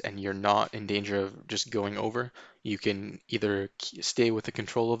hips, and you're not in danger of just going over. You can either stay with the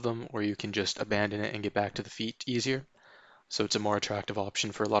control of them, or you can just abandon it and get back to the feet easier. So it's a more attractive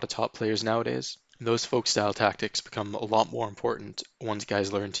option for a lot of top players nowadays. Those folk style tactics become a lot more important once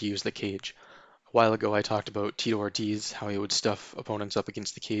guys learn to use the cage. A while ago, I talked about Tito Ortiz, how he would stuff opponents up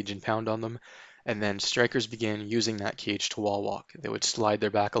against the cage and pound on them. And then strikers began using that cage to wall walk. They would slide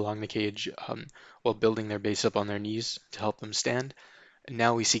their back along the cage while building their base up on their knees to help them stand. And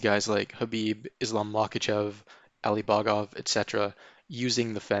now we see guys like Habib, Islam Makhachev, Ali Bagov, etc.,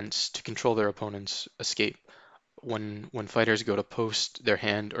 using the fence to control their opponent's escape. When fighters go to post their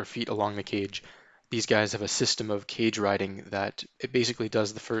hand or feet along the cage, these guys have a system of cage riding that it basically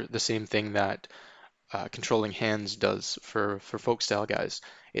does the same thing that controlling hands does for folk style guys.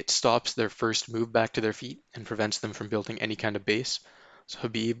 It stops their first move back to their feet and prevents them from building any kind of base. So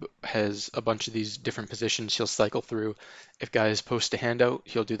Habib has a bunch of these different positions he'll cycle through. If guys post a hand out,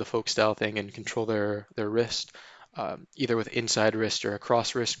 he'll do the folk style thing and control their wrist, either with inside wrist or a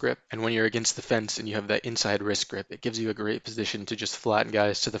cross wrist grip. And when you're against the fence and you have that inside wrist grip, it gives you a great position to just flatten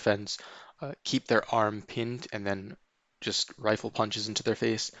guys to the fence, keep their arm pinned, and then just rifle punches into their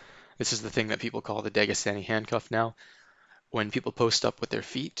face. This is the thing that people call the Dagestani handcuff now. When people post up with their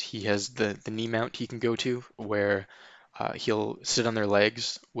feet, he has the knee mount he can go to where he'll sit on their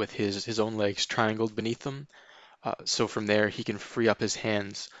legs with his own legs triangled beneath them. So from there, he can free up his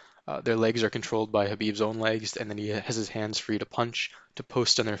hands. Their legs are controlled by Habib's own legs, and then he has his hands free to punch, to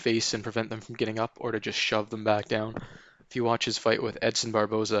post on their face and prevent them from getting up, or to just shove them back down. If you watch his fight with Edson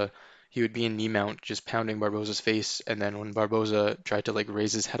Barboza, he would be in knee mount, just pounding Barboza's face, and then when Barboza tried to like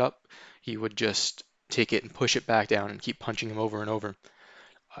raise his head up, he would just take it and push it back down and keep punching him over and over.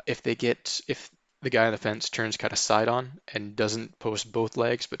 If the guy on the fence turns kind of side on and doesn't post both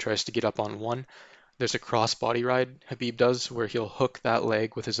legs but tries to get up on one, there's a cross body ride Habib does where he'll hook that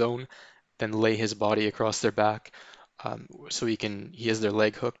leg with his own, then lay his body across their back. So he has their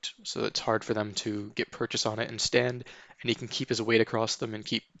leg hooked, so it's hard for them to get purchase on it and stand, and he can keep his weight across them and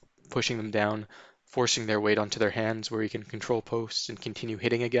keep pushing them down, forcing their weight onto their hands where he can control posts and continue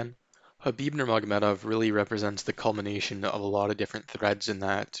hitting again. Habib Nurmagomedov really represents the culmination of a lot of different threads in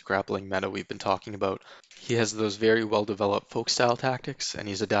that grappling meta we've been talking about. He has those very well developed folk style tactics, and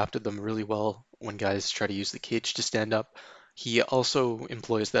he's adapted them really well when guys try to use the cage to stand up. He also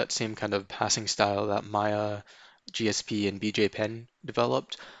employs that same kind of passing style that Maya, GSP, and BJ Penn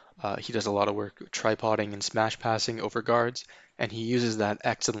developed. He does a lot of work tripoding and smash passing over guards, and he uses that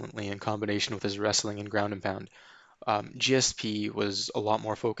excellently in combination with his wrestling and ground and pound. GSP was a lot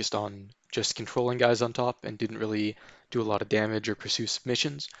more focused on just controlling guys on top and didn't really do a lot of damage or pursue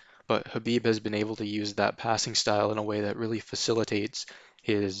submissions. But Habib has been able to use that passing style in a way that really facilitates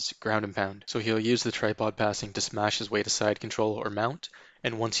his ground and pound. So he'll use the tripod passing to smash his way to side control or mount.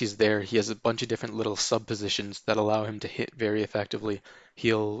 And once he's there, he has a bunch of different little sub positions that allow him to hit very effectively.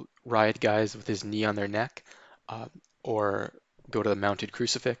 He'll ride guys with his knee on their neck, uh, or go to the mounted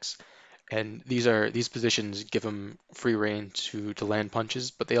crucifix. And these positions give him free rein to land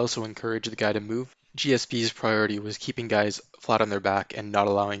punches, but they also encourage the guy to move. GSP's priority was keeping guys flat on their back and not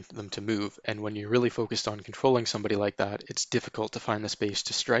allowing them to move. And when you're really focused on controlling somebody like that, it's difficult to find the space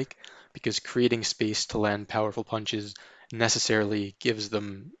to strike because creating space to land powerful punches necessarily gives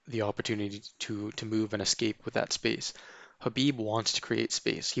them the opportunity to move and escape with that space. Habib wants to create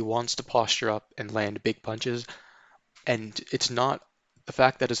space. He wants to posture up and land big punches, and it's not the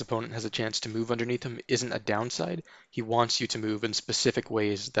fact that his opponent has a chance to move underneath him isn't a downside. He wants you to move in specific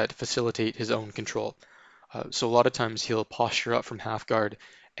ways that facilitate his own control. So a lot of times he'll posture up from half guard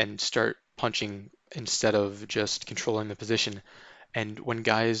and start punching instead of just controlling the position. And when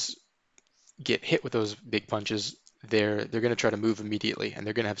guys get hit with those big punches, they're going to try to move immediately and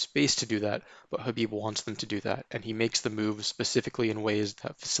they're going to have space to do that, but Habib wants them to do that, and he makes the move specifically in ways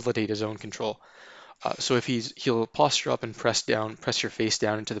that facilitate his own control. So if he'll posture up and press your face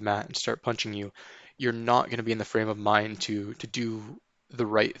down into the mat and start punching you, you're not going to be in the frame of mind to do the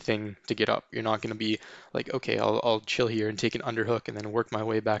right thing to get up. You're not going to be like, okay, I'll chill here and take an underhook and then work my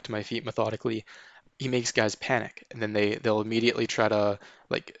way back to my feet methodically. He makes guys panic, and then they'll immediately try to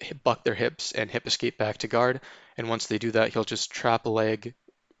like buck their hips and hip escape back to guard. And once they do that, he'll just trap a leg,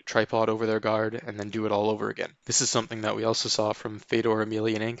 tripod over their guard, and then do it all over again. This is something that we also saw from Fedor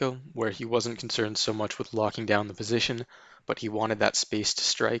Emelianenko, where he wasn't concerned so much with locking down the position, but he wanted that space to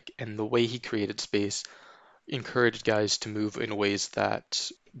strike, and the way he created space encouraged guys to move in ways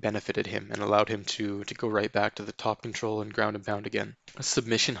that benefited him and allowed him to go right back to the top control and ground and pound again.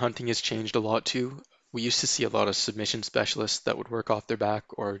 Submission hunting has changed a lot too. We used to see a lot of submission specialists that would work off their back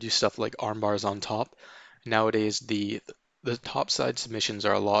or do stuff like arm bars on top. Nowadays, the top side submissions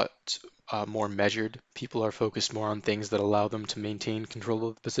are a lot more measured. People are focused more on things that allow them to maintain control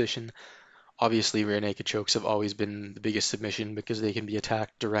of the position. Obviously, rear naked chokes have always been the biggest submission because they can be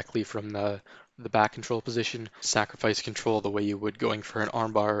attacked directly from the back control position, sacrifice control the way you would going for an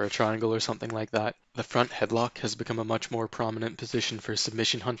armbar or a triangle or something like that. The front headlock has become a much more prominent position for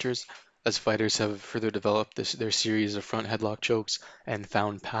submission hunters as fighters have further developed their series of front headlock chokes and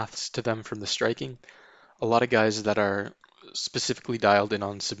found paths to them from the striking. A lot of guys that are specifically dialed in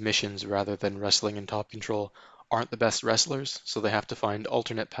on submissions rather than wrestling and top control aren't the best wrestlers, so they have to find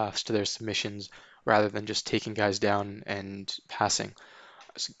alternate paths to their submissions rather than just taking guys down and passing.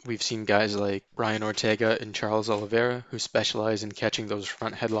 We've seen guys like Brian Ortega and Charles Oliveira who specialize in catching those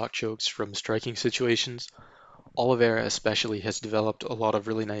front headlock chokes from striking situations. Oliveira especially has developed a lot of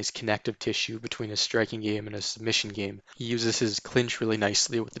really nice connective tissue between his striking game and his submission game. He uses his clinch really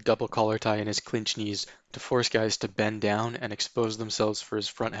nicely with the double collar tie and his clinch knees to force guys to bend down and expose themselves for his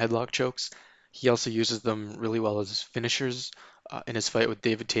front headlock chokes. He also uses them really well as finishers. In his fight with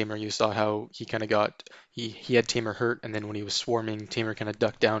David Tamer, you saw how he kind of got he had Tamer hurt, and then when he was swarming, Tamer kind of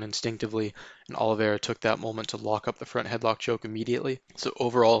ducked down instinctively, and Oliveira took that moment to lock up the front headlock choke immediately. So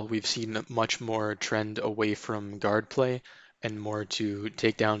overall, we've seen much more trend away from guard play and more to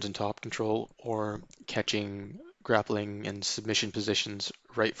takedowns and top control or catching, grappling, and submission positions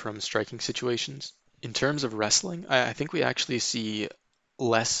right from striking situations. In terms of wrestling, I think we actually see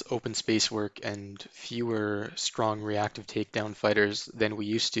less open space work and fewer strong reactive takedown fighters than we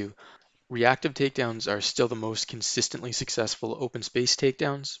used to. Reactive takedowns are still the most consistently successful open space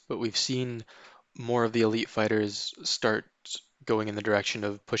takedowns, but we've seen more of the elite fighters start going in the direction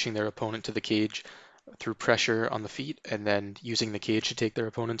of pushing their opponent to the cage through pressure on the feet and then using the cage to take their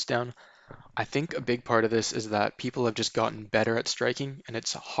opponents down. I think a big part of this is that people have just gotten better at striking, and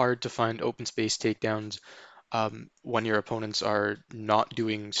it's hard to find open space takedowns when your opponents are not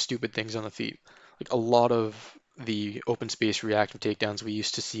doing stupid things on the feet. Like a lot of the open space reactive takedowns we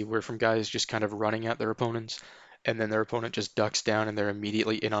used to see were from guys just kind of running at their opponents, and then their opponent just ducks down and they're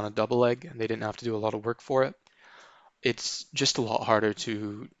immediately in on a double leg, and they didn't have to do a lot of work for it. It's just a lot harder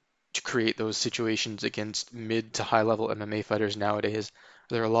to create those situations against mid to high level MMA fighters nowadays.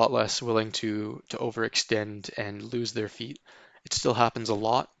 They're a lot less willing to overextend and lose their feet. It still happens a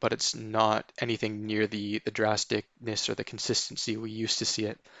lot, but it's not anything near the drasticness or the consistency we used to see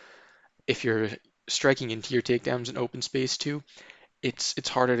it. If you're striking into your takedowns in open space too, it's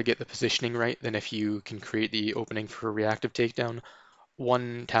harder to get the positioning right than if you can create the opening for a reactive takedown.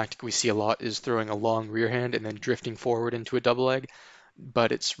 One tactic we see a lot is throwing a long rear hand and then drifting forward into a double leg,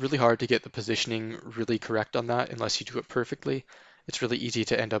 but it's really hard to get the positioning really correct on that unless you do it perfectly. It's really easy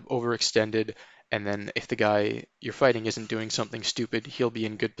to end up overextended, and then if the guy you're fighting isn't doing something stupid, he'll be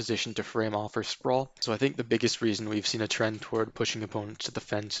in good position to frame off or sprawl. So I think the biggest reason we've seen a trend toward pushing opponents to the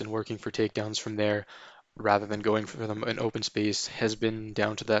fence and working for takedowns from there rather than going for them in open space has been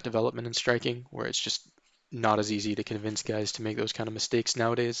down to that development in striking, where it's just not as easy to convince guys to make those kind of mistakes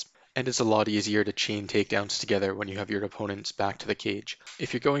nowadays. And it's a lot easier to chain takedowns together when you have your opponents back to the cage.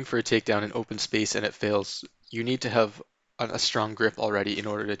 If you're going for a takedown in open space and it fails, you need to have a strong grip already in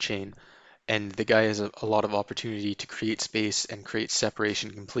order to chain. And the guy has a lot of opportunity to create space and create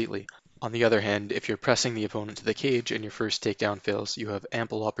separation completely. On the other hand, if you're pressing the opponent to the cage and your first takedown fails, you have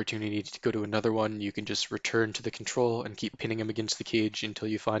ample opportunity to go to another one. You can just return to the control and keep pinning him against the cage until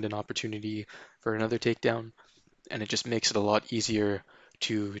you find an opportunity for another takedown, and it just makes it a lot easier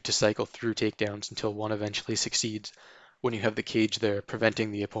to cycle through takedowns until one eventually succeeds when you have the cage there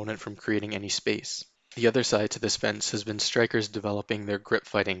preventing the opponent from creating any space. The other side to this fence has been strikers developing their grip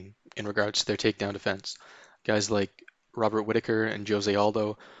fighting in regards to their takedown defense. Guys like Robert Whitaker and Jose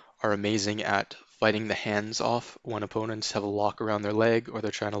Aldo are amazing at fighting the hands off when opponents have a lock around their leg or they're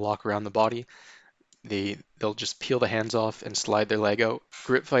trying to lock around the body. They'll just peel the hands off and slide their leg out.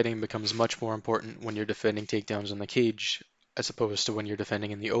 Grip fighting becomes much more important when you're defending takedowns in the cage as opposed to when you're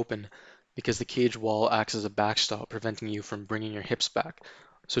defending in the open, because the cage wall acts as a backstop, preventing you from bringing your hips back.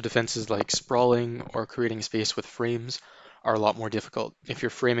 So defenses like sprawling or creating space with frames are a lot more difficult. If you're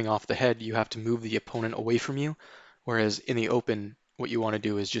framing off the head, you have to move the opponent away from you, whereas in the open, what you want to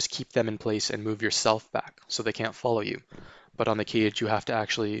do is just keep them in place and move yourself back so they can't follow you. But on the cage, you have to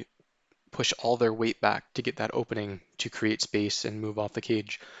actually push all their weight back to get that opening to create space and move off the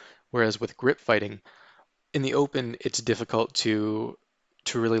cage. Whereas with grip fighting, in the open, it's difficult to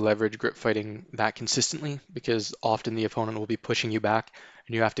really leverage grip fighting that consistently because often the opponent will be pushing you back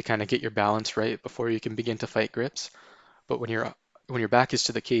and you have to kind of get your balance right before you can begin to fight grips. But when your back is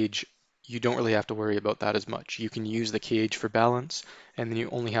to the cage, you don't really have to worry about that as much. You can use the cage for balance, and then you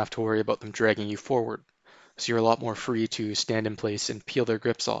only have to worry about them dragging you forward. So you're a lot more free to stand in place and peel their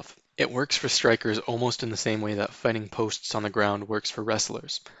grips off. It works for strikers almost in the same way that fighting posts on the ground works for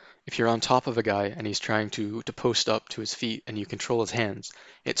wrestlers. If you're on top of a guy and he's trying to post up to his feet and you control his hands,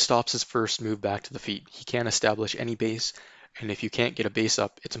 it stops his first move back to the feet. He can't establish any base, and if you can't get a base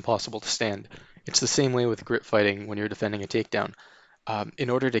up, it's impossible to stand. It's the same way with grip fighting when you're defending a takedown. In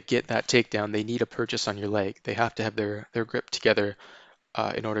order to get that takedown, they need a purchase on your leg. They have to have their grip together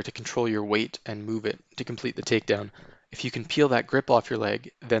in order to control your weight and move it to complete the takedown. If you can peel that grip off your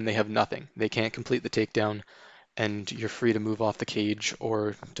leg, then they have nothing. They can't complete the takedown, and you're free to move off the cage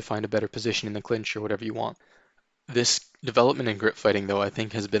or to find a better position in the clinch or whatever you want. This development in grip fighting, though, I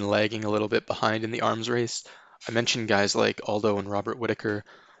think has been lagging a little bit behind in the arms race. I mentioned guys like Aldo and Robert Whitaker,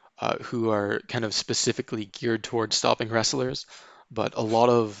 who are kind of specifically geared towards stopping wrestlers, but a lot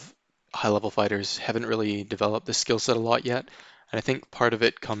of high-level fighters haven't really developed this skill set a lot yet. And I think part of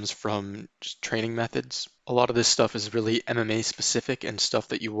it comes from just training methods. A lot of this stuff is really MMA specific and stuff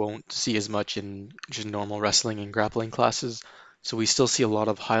that you won't see as much in just normal wrestling and grappling classes. So we still see a lot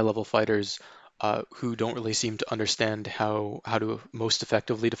of high-level fighters who don't really seem to understand how to most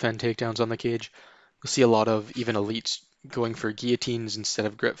effectively defend takedowns on the cage. You'll see a lot of even elites going for guillotines instead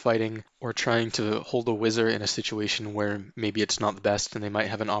of grip fighting, or trying to hold a whizzer in a situation where maybe it's not the best and they might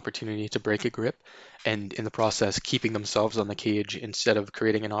have an opportunity to break a grip, and in the process keeping themselves on the cage instead of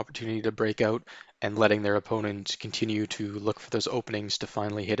creating an opportunity to break out and letting their opponent continue to look for those openings to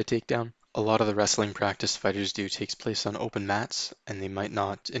finally hit a takedown. A lot of the wrestling practice fighters do takes place on open mats, and they might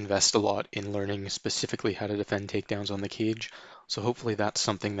not invest a lot in learning specifically how to defend takedowns on the cage. So hopefully that's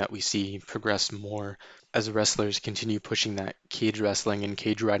something that we see progress more as wrestlers continue pushing that cage wrestling and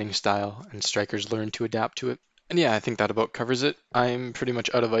cage riding style, and strikers learn to adapt to it. And yeah, I think that about covers it. I'm pretty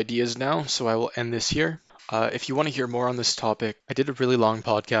much out of ideas now, so I will end this here. If you want to hear more on this topic, I did a really long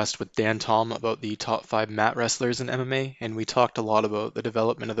podcast with Dan Tom about the top 5 mat wrestlers in MMA, and we talked a lot about the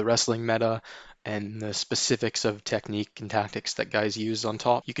development of the wrestling meta and the specifics of technique and tactics that guys use on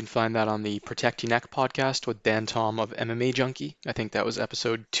top. You can find that on the Protect Your Neck podcast with Dan Tom of MMA Junkie. I think that was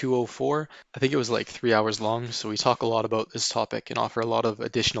episode 204. I think it was like 3 hours long, so we talk a lot about this topic and offer a lot of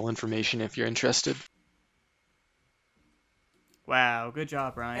additional information if you're interested. Wow, good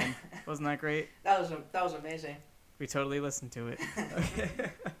job, Ryan. Wasn't that great? That was amazing. We totally listened to it. Okay.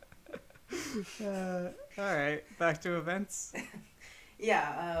 All right, back to events.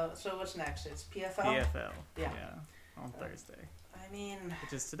 Yeah. So what's next? It's PFL. PFL. Yeah. On Thursday. I mean.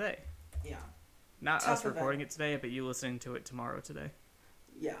 Which is today. Yeah. Not Tough us recording it today, but you listening to it tomorrow today.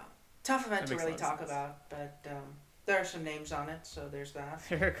 Yeah. Tough event That to really makes a lot of talk sense. about, but there are some names on it, so there's that.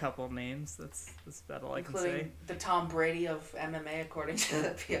 There are a couple names. That's about all I can say. Including the Tom Brady of MMA, according to the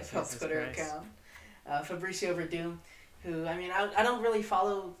PFL Jesus Twitter Christ. account. Fabricio Verdum, who, I mean, I don't really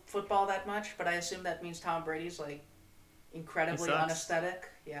follow football that much, but I assume that means Tom Brady's, like, incredibly He sucks. unaesthetic.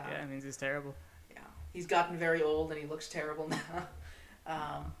 Yeah. Yeah, it means he's terrible. Yeah. He's gotten very old, and he looks terrible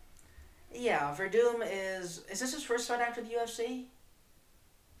now. Yeah, Verdum is this his first fight after the UFC?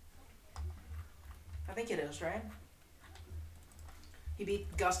 I think it is, right? He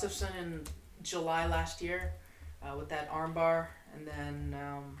beat Gustafsson in July last year with that armbar, and then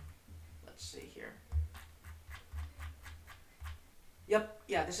let's see here. Yep,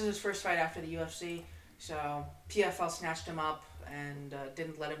 yeah, this is his first fight after the UFC. So PFL snatched him up and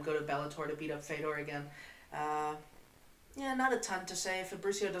didn't let him go to Bellator to beat up Fedor again. Yeah, not a ton to say.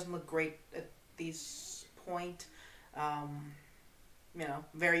 Fabricio doesn't look great at this point.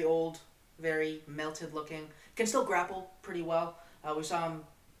 Very old, very melted looking. Can still grapple pretty well. We saw him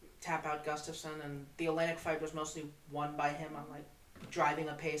tap out Gustafsson, and the Oleinik fight was mostly won by him on like driving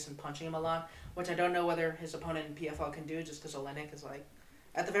a pace and punching him a lot, which I don't know whether his opponent in PFL can do, just because Oleinik is like,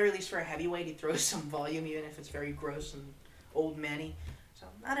 at the very least for a heavyweight, he throws some volume even if it's very gross and old manny. So,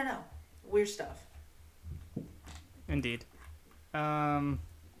 I don't know. Weird stuff. Indeed.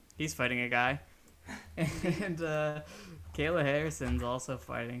 He's fighting a guy. And Kayla Harrison's also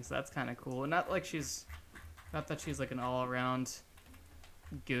fighting, so that's kind of cool. Not that she's like an all-around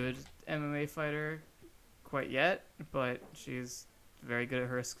good MMA fighter quite yet, but she's very good at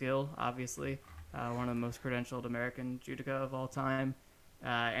her skill, obviously. One of the most credentialed American judoka of all time.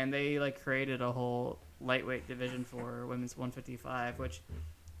 And they created a whole lightweight division for women's 155, which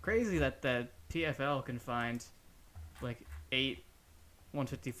crazy that the PFL can find 8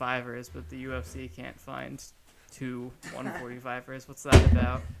 155ers, but the UFC can't find 2 145ers. What's that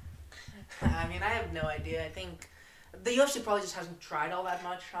about? I mean, I have no idea. I think the UFC probably just hasn't tried all that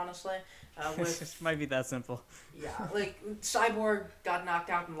much, honestly. It might be that simple. Yeah, Cyborg got knocked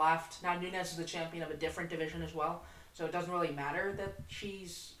out and left. Now Nunes is the champion of a different division as well, so it doesn't really matter that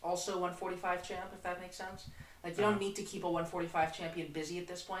she's also 145 champ, if that makes sense. You don't need to keep a 145 champion busy at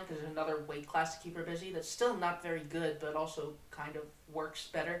this point, because there's another weight class to keep her busy that's still not very good, but also kind of works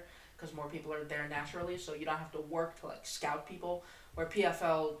better, because more people are there naturally, so you don't have to work to scout people, where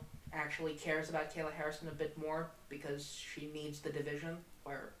PFL actually cares about Kayla Harrison a bit more, because she needs the division,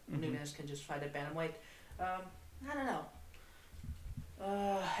 where Nunes can just fight at bantamweight. I don't know.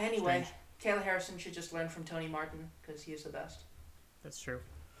 Anyway, Strange. Kayla Harrison should just learn from Tony Martin, because he is the best. That's true.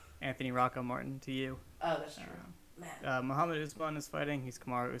 Anthony Rocco Martin to you. Oh, that's true. Man. Muhammad Usman is fighting. He's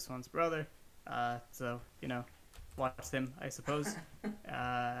Kamaru Usman's brother. So, watch him, I suppose.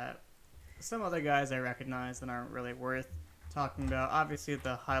 some other guys I recognize that aren't really worth talking about. Obviously,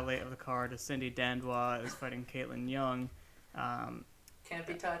 the highlight of the card is Cindy Dandois is fighting Caitlin Young. Can't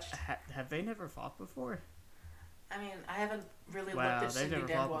be touched. Have they never fought before? I mean, I haven't really Wow, looked at they've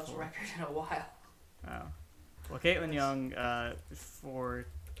Cindy never fought Dandois' before. record in a while. Oh. Well, Caitlin Young, for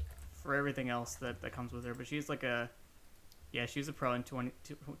everything else that comes with her, but she's like she was a pro in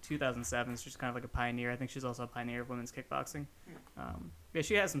 2007, so she's kind of like a pioneer. I think she's also a pioneer of women's kickboxing.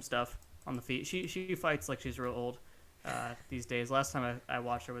 She has some stuff on the feet. She fights like she's real old these days. Last time I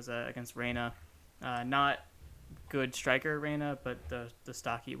watched her was against Reina. Not good striker Reina, but the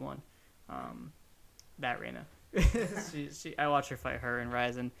stocky one. That Reina. I watched her fight her in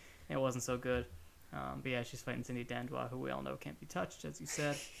Ryzen, and it wasn't so good. But yeah, she's fighting Cindy Dandois, who we all know can't be touched, as you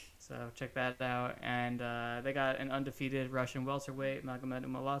said. So check that out. And they got an undefeated Russian welterweight, Magomed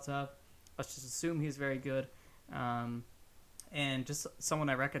Umalatov. Let's just assume he's very good. And just someone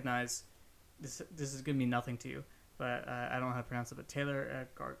I recognize. This is going to mean nothing to you, but I don't know how to pronounce it. But Taylor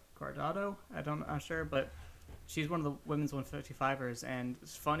Guardado, I'm not sure, but she's one of the women's 155ers. And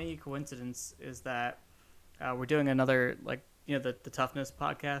funny coincidence is that we're doing another, the Toughness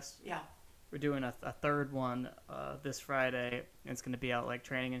podcast. Yeah. We're doing a third one this Friday, and it's going to be out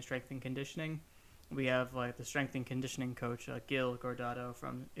training and strength and conditioning. We have the strength and conditioning coach Gil Gordado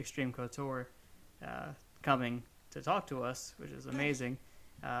from Extreme Couture coming to talk to us, which is amazing.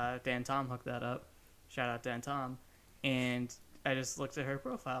 Dan Tom hooked that up. Shout out Dan Tom. And I just looked at her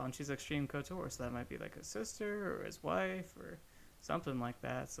profile, and she's Extreme Couture, so that might be like his sister or his wife or something like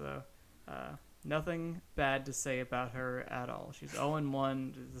that. So nothing bad to say about her at all. She's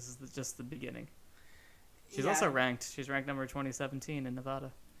 0-1. This is just the beginning. She's also ranked. She's ranked number 2017 in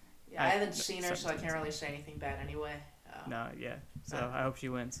Nevada. Yeah, I haven't seen her, so I can't really say anything bad anyway. No, yeah. So I hope she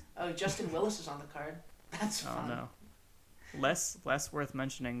wins. Oh, Justin Willis is on the card. That's fun. Oh, no. Less worth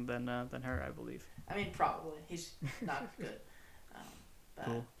mentioning than her, I believe. I mean, probably. He's not good.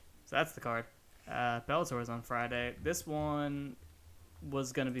 Cool. So that's the card. Bellator is on Friday. This one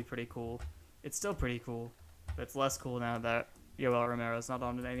was going to be pretty cool. It's still pretty cool, but it's less cool now that Yoel Romero's not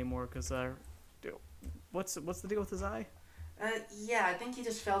on it anymore. Because what's the deal with his eye? Yeah, I think he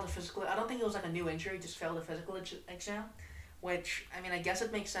just failed a physical. I don't think it was a new injury. He just failed a physical exam, which I mean, I guess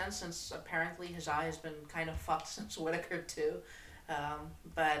it makes sense since apparently his eye has been kind of fucked since Whitaker too.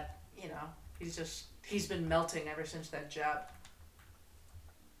 But he's been melting ever since that jab.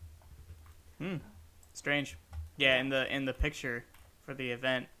 Strange. Yeah, in the picture for the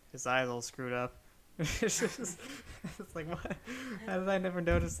event, his eye's all screwed up. It's like, what? How did I never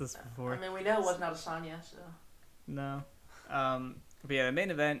notice this before? I mean, we know it wasn't Adesanya, so. No. But yeah, the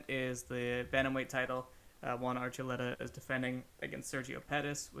main event is the bantamweight title. Juan Archuleta is defending against Sergio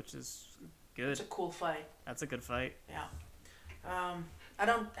Pettis, which is good. It's a cool fight. That's a good fight. Yeah. I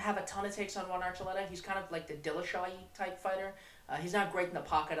don't have a ton of takes on Juan Archuleta. He's kind of like the Dillashaw type fighter. He's not great in the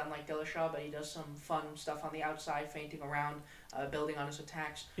pocket, unlike Dillashaw, but he does some fun stuff on the outside, feinting around, building on his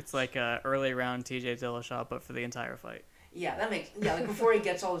attacks. It's like early round TJ Dillashaw, but for the entire fight. Yeah, like before he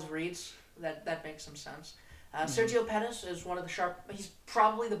gets all his reads, that makes some sense. Sergio Pettis is one of the he's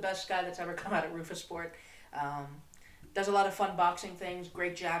probably the best guy that's ever come out of Roufusport. Does a lot of fun boxing things,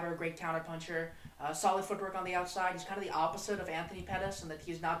 great jabber, great counterpuncher, solid footwork on the outside. He's kind of the opposite of Anthony Pettis in that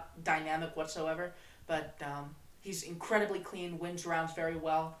he's not dynamic whatsoever, but he's incredibly clean, wins rounds very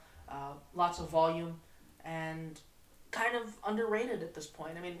well, lots of volume, and kind of underrated at this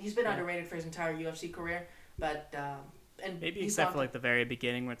point. I mean, he's been underrated for his entire UFC career, but... and maybe except for the very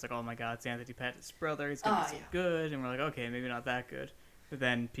beginning where it's like, oh my god, it's Anthony Pettis' brother, he's gonna be so good, and we're like, okay, maybe not that good. But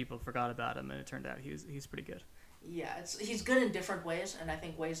then people forgot about him, and it turned out he's pretty good. Yeah, he's good in different ways, and I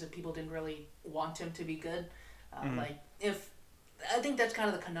think ways that people didn't really want him to be good. I think that's kind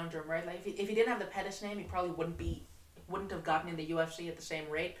of the conundrum, right? Like if he didn't have the Pettis name, he probably wouldn't have gotten in the UFC at the same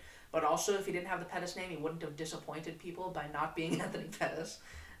rate. But also, if he didn't have the Pettis name, he wouldn't have disappointed people by not being Anthony Pettis.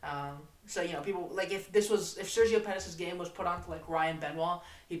 So people if Sergio Pettis' game was put onto Ryan Benoit,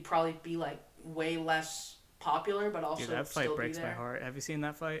 he'd probably be way less popular, but also dude, that fight still breaks be there. my heart. Have you seen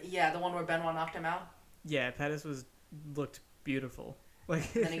that fight? Yeah, the one where Benoit knocked him out. Yeah, Pettis looked beautiful. And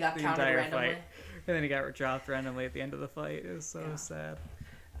then he got the countered entire randomly. fight. And then he got dropped randomly at the end of the fight. It was so sad.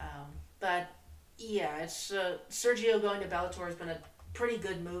 But yeah, it's Sergio going to Bellator has been a pretty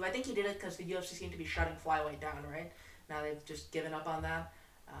good move. I think he did it because the UFC seemed to be shutting flyweight down, right? Now they've just given up on that.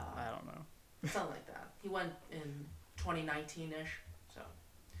 I don't know. Something like that. He went in 2019-ish, so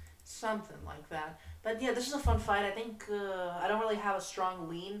something like that. But yeah, this is a fun fight. I think I don't really have a strong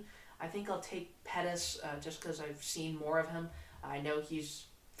lean. I think I'll take Pettis just because I've seen more of him. I know he's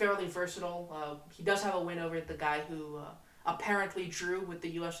fairly versatile. He does have a win over the guy who apparently drew with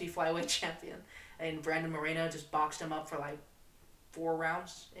the UFC flyweight champion, and Brandon Moreno just boxed him up for like 4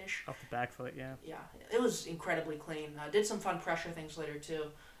 rounds ish. Off the back foot, yeah. Yeah, it was incredibly clean. Did some fun pressure things later too.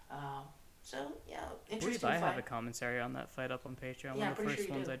 So yeah, I interesting believe I fight. have a commentary on that fight up on Patreon. Yeah, One of the I'm pretty first sure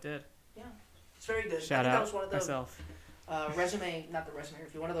you ones do. I did. Yeah, it's very good. Shout I think out that was one of the myself. not the resume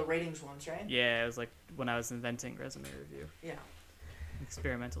review, one of the ratings ones, right? Yeah, it was like when I was inventing resume review. Yeah.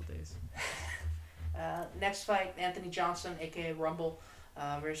 Experimental days. Next fight, Anthony Johnson, aka Rumble,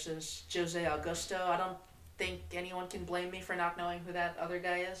 versus Jose Augusto. I don't think anyone can blame me for not knowing who that other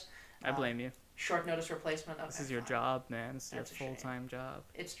guy is. I blame you. Short notice replacement. Okay, This is your fine. job, man. This is That's a your full-time job.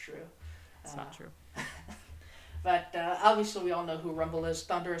 It's true. It's not true. But obviously we all know who Rumble is.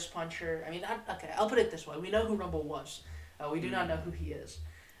 Thunderous puncher. I mean, I'll put it this way. We know who Rumble was. We do not know who he is.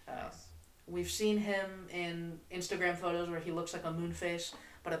 Nice. We've seen him in Instagram photos where he looks like a moon face,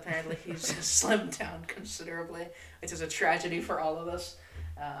 but apparently he's slimmed down considerably, which is a tragedy for all of us.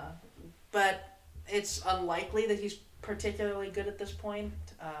 But it's unlikely that he's particularly good at this point.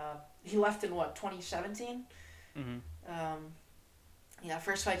 He left in, 2017? Mm-hmm. Yeah,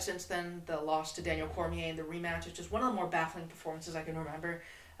 first fight since then, the loss to Daniel Cormier in the rematch, which is one of the more baffling performances I can remember,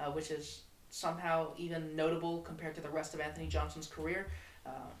 which is somehow even notable compared to the rest of Anthony Johnson's career.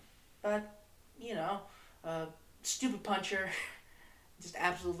 But, stupid puncher, just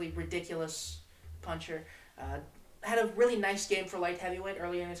absolutely ridiculous puncher. Had a really nice game for light heavyweight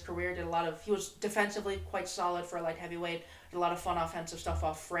earlier in his career. He was defensively quite solid for a light heavyweight. Did a lot of fun offensive stuff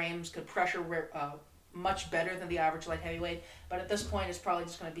off frames. Could pressure much better than the average light heavyweight. But at this point, it's probably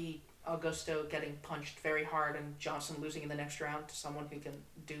just going to be Augusto getting punched very hard and Johnson losing in the next round to someone who can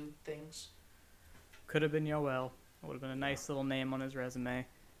do things. Could have been Yoel. It would have been a nice little name on his resume.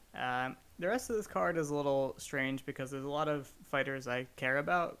 The rest of this card is a little strange because there's a lot of fighters I care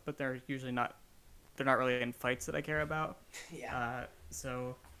about, but they're usually not. They're not really in fights that I care about. Yeah.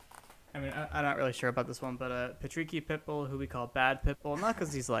 So, I mean, I'm not really sure about this one, but Patricky Pitbull, who we call Bad Pitbull, not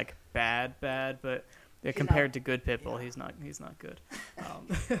because he's like bad, but compared to good Pitbull, yeah. he's not good.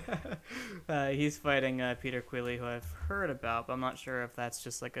 He's fighting Peter Quilley, who I've heard about, but I'm not sure if that's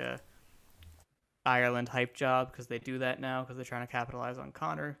just like a Ireland hype job because they do that now because they're trying to capitalize on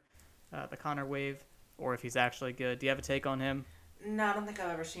the Connor wave, or if he's actually good. Do you have a take on him? No, I don't think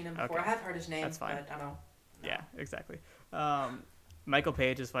I've ever seen him before. Okay. I have heard his name, That's fine. but I don't know. Yeah, exactly. Michael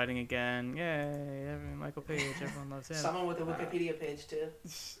Page is fighting again. Yay, Michael Page, everyone loves him. Someone with a Wikipedia page, too.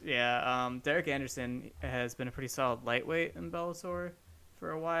 Yeah, Derek Anderson has been a pretty solid lightweight in Bellator for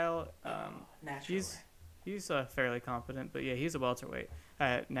a while. Naturally. He's fairly competent, but yeah, he's a welterweight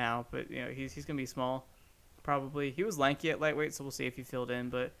now. But he's gonna be small, probably. He was lanky at lightweight, so we'll see if he filled in.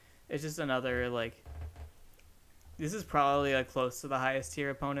 But it's just another this is probably close to the highest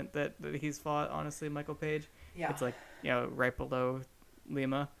tier opponent that he's fought. Honestly, Michael Page. Yeah. It's right below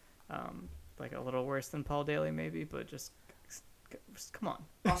Lima, a little worse than Paul Daly maybe, but just come on.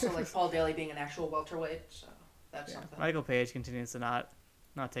 Also, Paul Daly being an actual welterweight, so that's something. Michael Page continues to not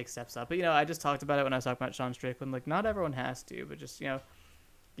take steps up, but I just talked about it when I was talking about Sean Strickland. Not everyone has to, but just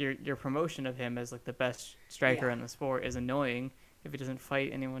your promotion of him as the best striker in the sport is annoying if he doesn't fight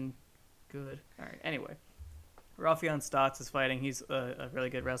anyone good. All right, anyway, Rafion Stotts is fighting. He's a really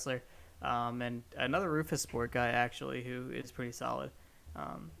good wrestler. And another Rufus Sport guy, actually, who is pretty solid.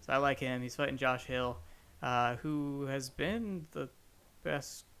 So I like him. He's fighting Josh Hill, who has been the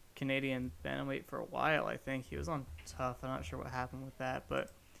best Canadian bantamweight for a while, I think. He was on Tough. I'm not sure what happened with that,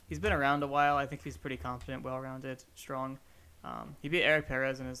 but he's been around a while. I think he's pretty competent, well-rounded, strong. He beat Eric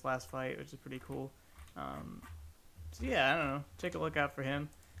Perez in his last fight, which is pretty cool. So yeah, I don't know. Take a look out for him.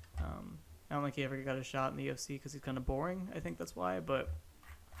 I don't think he ever got a shot in the UFC because he's kind of boring. I think that's why, but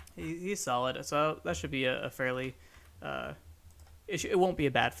he's solid. So that should be a fairly... it won't be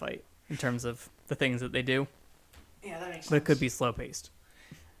a bad fight in terms of the things that they do. Yeah, that makes sense. But it could be slow-paced.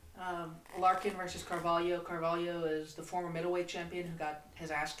 Larkin versus Carvalho. Carvalho is the former middleweight champion who got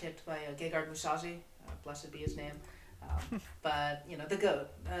his ass kicked by Gegard Mousasi. Blessed be his name. But, the GOAT.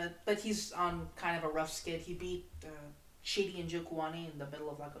 But he's on kind of a rough skid. He beat Chidi and Njokuani in the middle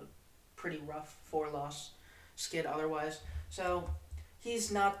of a pretty rough 4-loss skid otherwise. So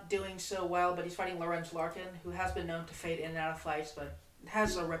he's not doing so well, but he's fighting Lorenz Larkin, who has been known to fade in and out of fights, but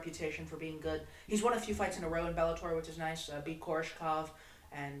has a reputation for being good. He's won a few fights in a row in Bellator, which is nice. Beat Koreshkov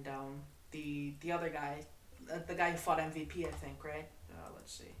and the other guy, the guy who fought MVP, I think, right?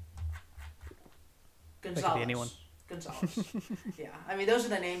 Let's see. Gonzalez. That could be anyone. Gonzalez. Yeah, I mean, those are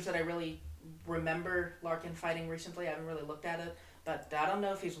the names that I really remember Larkin fighting recently. I haven't really looked at it, but I don't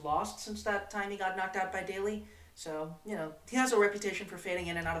know if he's lost since that time he got knocked out by Daly. So, he has a reputation for fading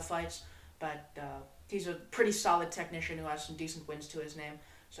in and out of fights, but He's a pretty solid technician who has some decent wins to his name.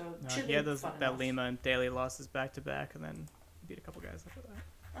 So should He had be fun that enough. Lima and Daly losses back to back, and then beat a couple guys after that.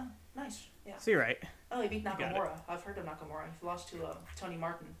 Oh, nice. Yeah. So you're right. Oh, he beat got Nakamura. I've heard of Nakamura. He lost to Tony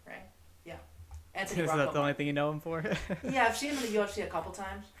Martin, right? Yeah. Is Anthony that Rocco the only thing you know him for? Yeah, I've seen him in the UFC a couple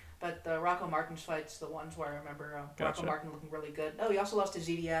times, but the Rocco Martin's fights, the ones where I remember Gotcha. Rocco Martin looking really good. Oh, he also lost to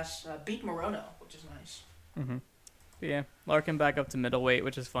ZDS, beat Morono, which is nice. Mm-hmm. Yeah, Larkin back up to middleweight,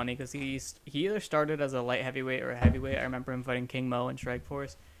 which is funny because he either started as a light heavyweight or a heavyweight. I remember him fighting King Mo in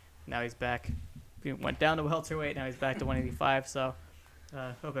Strikeforce. Now he's back. He went down to welterweight. Now he's back to 185. So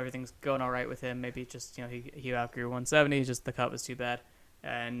hope everything's going all right with him. Maybe just he outgrew 170. Just the cut was too bad,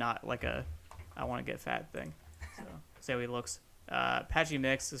 and not like a I want to get fat thing. So see how he looks. Patchy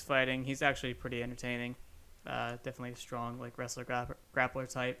Mix is fighting. He's actually pretty entertaining. Definitely a strong like wrestler grappler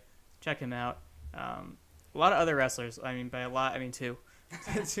type. Check him out. A lot of other wrestlers. I mean, by a lot, I mean two.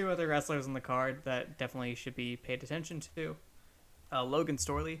 Two other wrestlers on the card that definitely should be paid attention to. Logan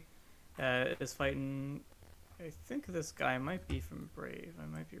Storley is fighting. I think this guy might be from Brave. I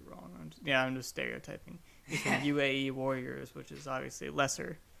might be wrong. I'm just stereotyping. He's from UAE Warriors, which is obviously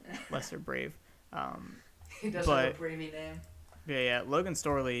lesser Brave. He does have a Bravey name. Yeah. Logan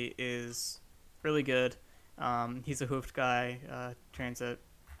Storley is really good. He's a hoofed guy. Trains at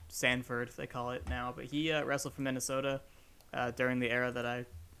Sanford, they call it now, but he wrestled for Minnesota during the era that I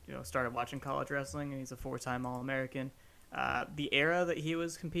started watching college wrestling, and he's a 4-time All-American. The era that he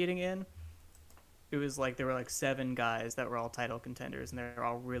was competing in, it was like there were like 7 guys that were all title contenders, and they're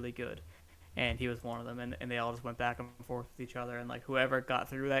all really good, and he was one of them, and they all just went back and forth with each other, and like whoever got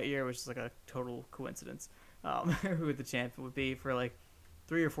through that year was just like a total coincidence who the champion would be for like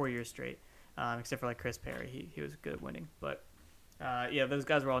 3 or 4 years straight, except for like Chris Perry. He was good at winning, but those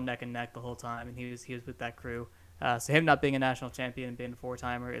guys were all neck and neck the whole time, and he was with that crew. So him not being a national champion and being a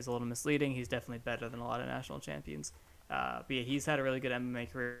 4-timer is a little misleading. He's definitely better than a lot of national champions. But yeah, he's had a really good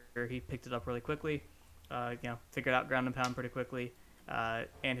MMA career. He picked it up really quickly. Figured out ground and pound pretty quickly.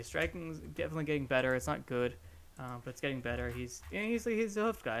 And his striking's definitely getting better. It's not good, but it's getting better. He's a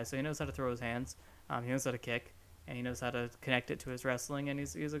hoofed guy, so he knows how to throw his hands. He knows how to kick, and he knows how to connect it to his wrestling. And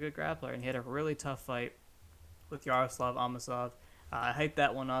he's a good grappler. And he had a really tough fight with Yaroslav Amosov. I hyped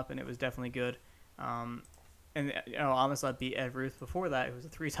that one up, and it was definitely good. Amosov beat Ed Ruth before that, who was a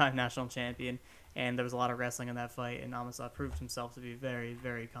 3-time national champion, and there was a lot of wrestling in that fight, and Amosov proved himself to be very,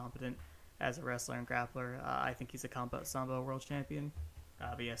 very competent as a wrestler and grappler. I think he's a combat sambo world champion.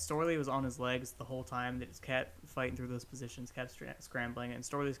 Storley was on his legs the whole time. They just kept fighting through those positions, kept scrambling, and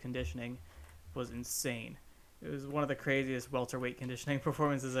Storley's conditioning was insane. It was one of the craziest welterweight conditioning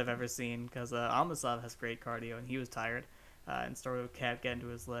performances I've ever seen, because Amosov has great cardio, and he was tired. And Storley kept getting to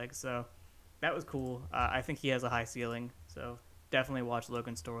his legs, so that was cool. I think he has a high ceiling, so definitely watch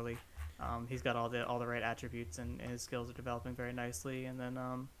Logan Storley. He's got all the right attributes, and his skills are developing very nicely. And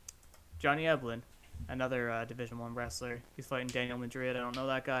then Johnny Eblin, another Division I wrestler. He's fighting Daniel Madrid. I don't know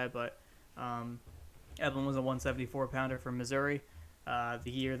that guy, but Eblin was a 174-pounder from Missouri.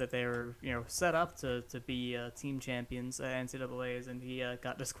 The year that they were set up to be team champions at NCAAs, and he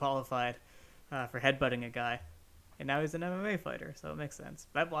got disqualified for headbutting a guy. And now he's an MMA fighter, so it makes sense.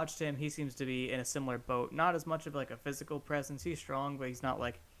 But I've watched him. He seems to be in a similar boat. Not as much of like a physical presence. He's strong, but he's not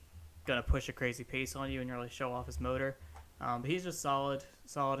like going to push a crazy pace on you and really show off his motor. But he's just solid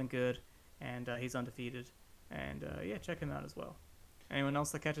and good, and he's undefeated. And check him out as well. Anyone else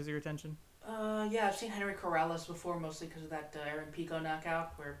that catches your attention? I've seen Henry Corrales before, mostly because of that Aaron Pico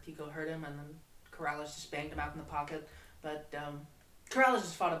knockout, where Pico hurt him and then Corrales just banged him out in the pocket. But Corrales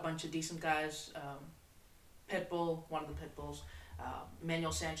has fought a bunch of decent guys. Pitbull, one of the Pitbulls,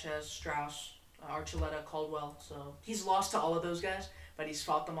 Emmanuel Sanchez, Strauss, Archuleta, Caldwell. So he's lost to all of those guys, but he's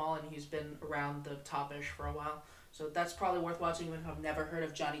fought them all, and he's been around the top-ish for a while. So that's probably worth watching, even if I've never heard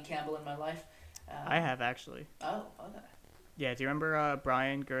of Johnny Campbell in my life. I have, actually. Oh, okay. Yeah, do you remember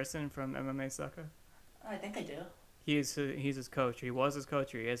Brian Gerson from MMA Sucka? I think I do. He's his coach. He was his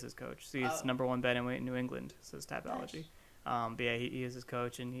coach, or he is his coach. So he's number 1 bantamweight in New England, says Tapology. Nice. But yeah, he is his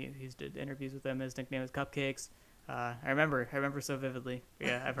coach, and he's did interviews with him. His nickname is Cupcakes. I remember so vividly.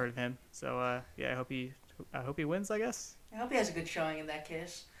 Yeah, I've heard of him. So I hope he wins, I guess. I hope he has a good showing in that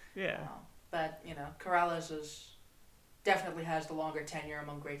case. Yeah. But Corrales definitely has the longer tenure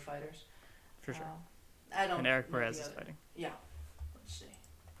among great fighters. For sure. And Eric Perez is fighting. Yeah. Let's see.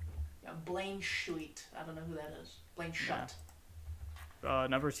 Yeah, Blaine Schuit. I don't know who that is. Blaine Schutt. Yeah.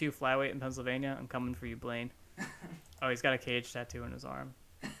 Number 2 flyweight in Pennsylvania. I'm coming for you, Blaine. Oh, he's got a cage tattoo on his arm.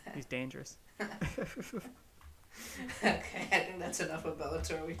 He's dangerous. Okay, I think that's enough of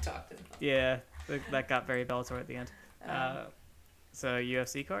Bellator we talked about. Yeah, that got very Bellator at the end. So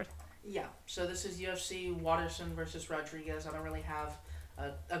UFC card? Yeah, so this is UFC Watterson versus Rodriguez. I don't really have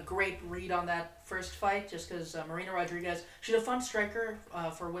a great read on that first fight just because Marina Rodriguez, she's a fun striker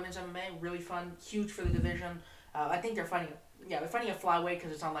for women's MMA, really fun, huge for the division. I think they're fighting a flyweight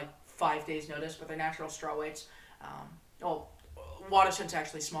because it's on like 5 days' notice, but they're natural strawweights. Well, Watterson's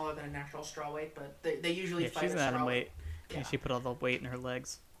actually smaller than a natural strawweight, but they usually fight she's a an atom strawweight. weight. Yeah. And she put all the weight in her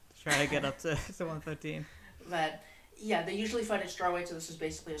legs to try to get up to 115. But yeah, they usually fight at strawweight, so this is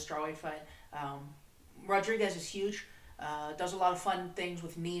basically a strawweight fight. Rodriguez is huge. Does a lot of fun things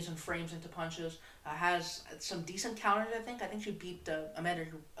with knees and frames into punches. Has some decent counters, I think. I think she beat Amanda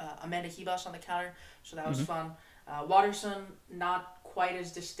Ribas on the counter, so that was fun. Watterson, not quite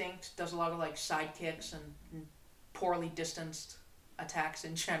as distinct. Does a lot of like side kicks and poorly distanced attacks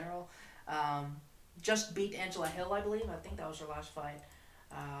in general. Just beat Angela Hill, I believe. I think that was her last fight.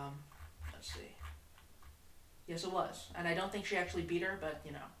 Let's see. Yes, it was. And I don't think she actually beat her, but,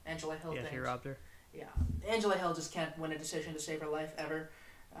 Angela Hill Yeah, thinks. she robbed her. Yeah. Angela Hill just can't win a decision to save her life, ever.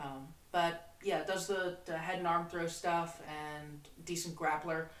 But, yeah, does the head and arm throw stuff and decent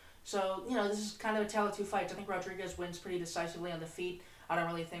grappler. So, this is kind of a tale of two fights. I think Rodriguez wins pretty decisively on the feet. I don't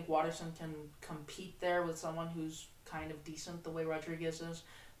really think Watterson can compete there with someone who's kind of decent the way Rodriguez is.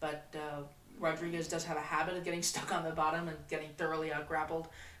 But Rodriguez does have a habit of getting stuck on the bottom and getting thoroughly out-grappled.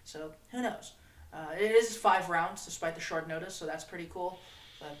 So, who knows? It is 5 rounds despite the short notice, so that's pretty cool.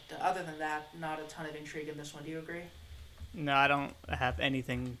 But other than that, not a ton of intrigue in this one. Do you agree? No, I don't have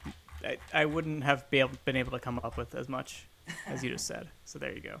anything. I wouldn't have been able to come up with as much as you just said. So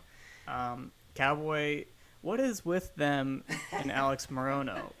there you go. Cowboy, what is with them and Alex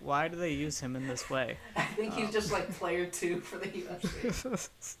Morono? Why do they use him in this way? I think he's just like player 2 for the UFC.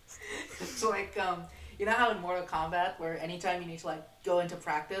 It's like, you know how in Mortal Kombat, where anytime you need to like go into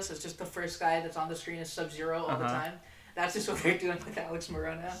practice, it's just the first guy that's on the screen is Sub-Zero all the time? That's just what they're doing with Alex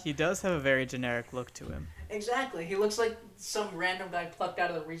Morono. He does have a very generic look to him. Exactly. He looks like some random guy plucked out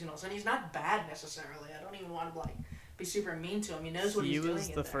of the regionals, and he's not bad necessarily. I don't even want to like be super mean to him. He knows what he's doing. He was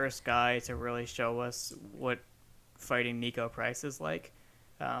the first guy to really show us what fighting Nico Price is like,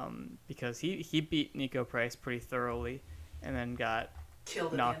 because he beat Nico Price pretty thoroughly, and then got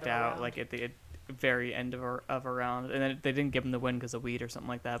knocked out like at the very end of a round, and then they didn't give him the win because of weed or something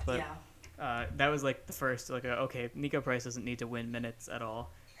like that. But yeah. That was like the first okay, Nico Price doesn't need to win minutes at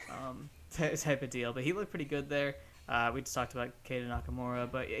all, type of deal. But he looked pretty good there. We just talked about Keita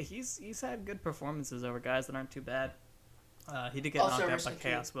Nakamura, but yeah, he's had good performances over guys that aren't too bad. He did get knocked out by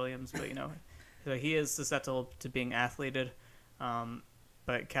Chaos Williams, but so he is susceptible to being athleted.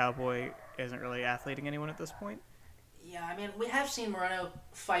 But Cowboy isn't really athleting anyone at this point. Yeah, I mean, we have seen Morono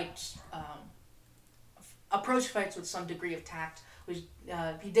fights, approach fights with some degree of tact.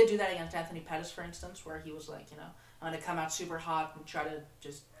 He did do that against Anthony Pettis, for instance, where he was like, I'm going to come out super hot and try to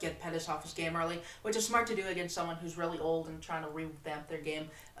just get Pettis off his game early, which is smart to do against someone who's really old and trying to revamp their game.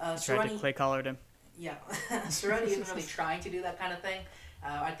 Tried to clay collared him. Yeah, Cerrone isn't really trying to do that kind of thing.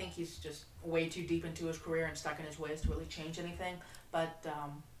 I think he's just way too deep into his career and stuck in his ways to really change anything. But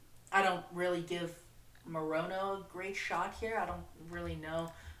I don't really give Morono a great shot here. I don't really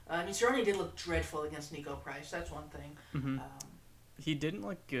know. I mean, Cerrone did look dreadful against Nico Price. That's one thing. Mm-hmm. He didn't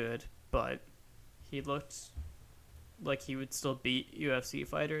look good, but he looked like he would still beat UFC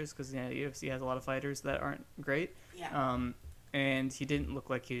fighters because UFC has a lot of fighters that aren't great. Yeah. And he didn't look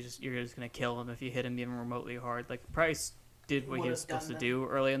like you're just gonna kill him if you hit him even remotely hard. Like Price did what he was supposed to do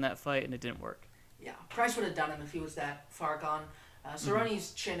early in that fight, and it didn't work. Yeah, Price would have done him if he was that far gone.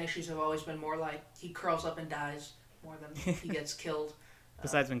 Cerrone's chin issues have always been more like he curls up and dies more than he gets killed.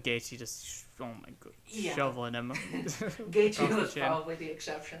 Besides when Gaethje just, oh my god, shoveling him. Gaethje was probably the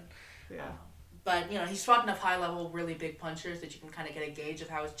exception. Yeah. But, he's fought enough high-level, really big punchers that you can kind of get a gauge of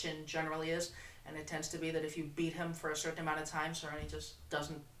how his chin generally is. And it tends to be that if you beat him for a certain amount of time, Cerrone just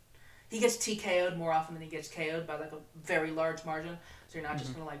doesn't... He gets TKO'd more often than he gets KO'd by, like, a very large margin. So you're not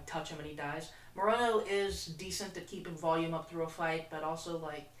just going to, like, touch him and he dies. Morono is decent at keeping volume up through a fight, but also,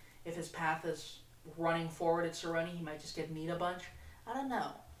 like, if his path is running forward at Cerrone, he might just get kneed a bunch. I don't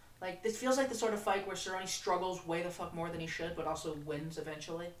know. Like, this feels like the sort of fight where Cerrone struggles way the fuck more than he should, but also wins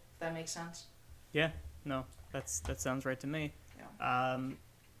eventually, if that makes sense. Yeah, no, that sounds right to me. Yeah.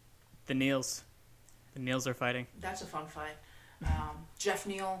 The Neils are fighting. That's a fun fight. Jeff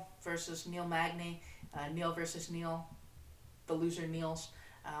Neal versus Neil Magny. Neal versus Neal. The loser Neils.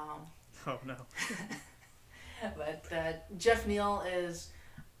 Oh, no. But Jeff Neal is...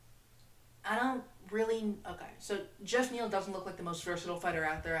 I don't really... Okay, so Jeff Neal doesn't look like the most versatile fighter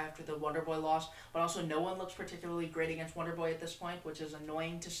out there after the Wonderboy loss, but also no one looks particularly great against Wonderboy at this point, which is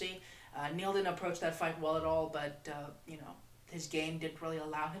annoying to see. Neal didn't approach that fight well at all, but, his game didn't really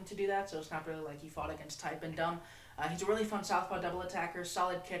allow him to do that, so it's not really like he fought against type and dumb. He's a really fun southpaw double attacker,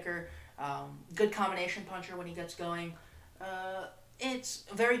 solid kicker, good combination puncher when he gets going. It's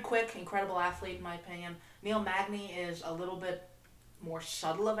very quick, incredible athlete in my opinion. Neil Magny is a little bit more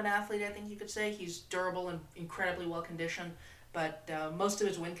subtle of an athlete, I think you could say. He's durable and incredibly well conditioned, but most of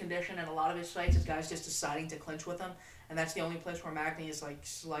his win condition and a lot of his fights is guys just deciding to clinch with him, and that's the only place where Magny is like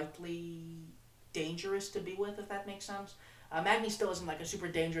slightly dangerous to be with, if that makes sense. Magny still isn't like a super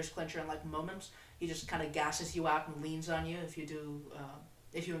dangerous clincher in like moments. He just kind of gasses you out and leans on you if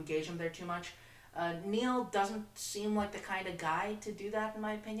you engage him there too much. Neil doesn't seem like the kind of guy to do that, in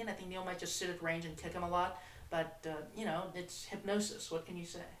my opinion. I think Neil might just sit at range and kick him a lot, but it's hypnosis. What can you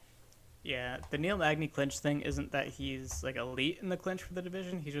say? Yeah, the Neil Magny clinch thing isn't that he's like elite in the clinch for the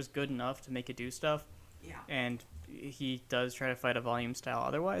division. He's just good enough to make it do stuff. Yeah. And he does try to fight a volume style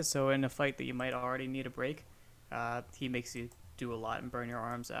otherwise. So in a fight that you might already need a break, he makes you do a lot and burn your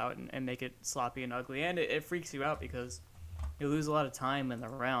arms out and make it sloppy and ugly. And it freaks you out because you lose a lot of time in the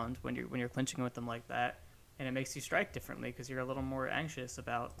round when you're clinching with them like that, and it makes you strike differently because you're a little more anxious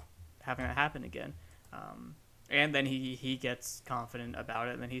about having that happen again. And then he gets confident about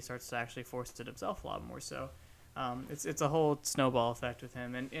it, and then he starts to actually force it himself a lot more. So it's a whole snowball effect with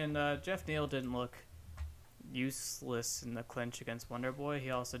him. And Jeff Neal didn't look useless in the clinch against Wonder Boy. He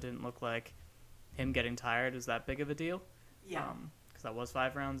also didn't look like him getting tired is that big of a deal. Yeah. Because that was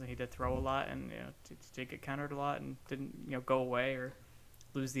 5 rounds, and he did throw a lot, and did get countered a lot, and didn't go away or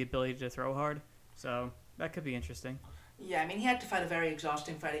lose the ability to throw hard. So that could be interesting. Yeah, I mean, he had to fight a very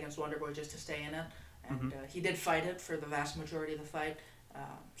exhausting fight against Wonder Boy just to stay in it, and he did fight it for the vast majority of the fight.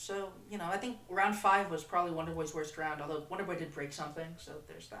 So I think round 5 was probably Wonder Boy's worst round, although Wonder Boy did break something, so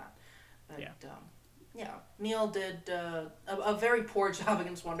there's that. But, Neil did a very poor job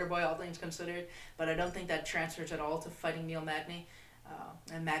against Wonder Boy, all things considered, but I don't think that transfers at all to fighting Neil Magny.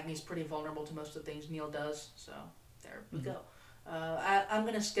 And Magny's pretty vulnerable to most of the things Neil does, so there we go. I'm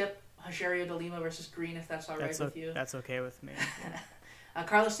going to skip Rogerio de Lima versus Green, if that's all right with you. That's okay with me.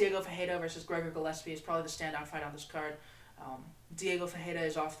 Carlos Diego Ferreira versus Gregor Gillespie is probably the standout fight on this card. Diego Ferreira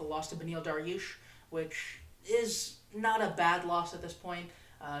is off the loss to Beneil Dariush, which is not a bad loss at this point.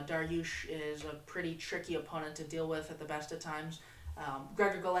 Dariush is a pretty tricky opponent to deal with at the best of times.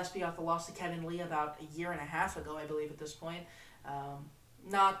 Gregor Gillespie off the loss to Kevin Lee about a year and a half ago, I believe, at this point.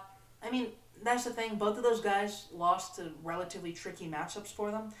 That's the thing. Both of those guys lost to relatively tricky matchups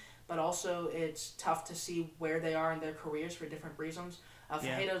for them, but also it's tough to see where they are in their careers for different reasons.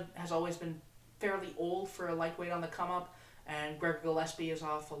 Ferreira has always been fairly old for a lightweight on the come-up, and Gregor Gillespie is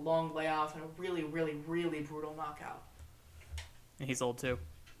off a long layoff and a really, really, really brutal knockout. And he's old too.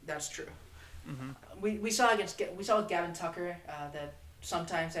 That's true. Mm-hmm. We saw with Gavin Tucker that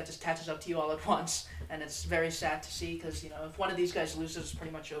sometimes that just catches up to you all at once, and it's very sad to see because if one of these guys loses, it's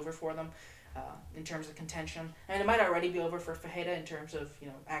pretty much over for them in terms of contention, and it might already be over for Ferreira in terms of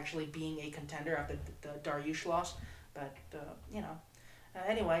actually being a contender after the Dariush loss. But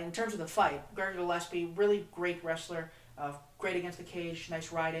anyway, in terms of the fight, Gregor Gillespie, really great wrestler, great against the cage,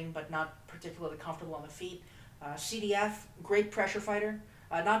 nice riding, but not particularly comfortable on the feet. CDF, great pressure fighter.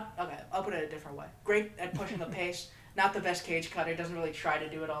 I'll put it a different way. Great at pushing the pace. Not the best cage cutter. Doesn't really try to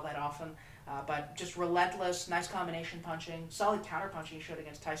do it all that often. But just relentless, nice combination punching. Solid counter punching he showed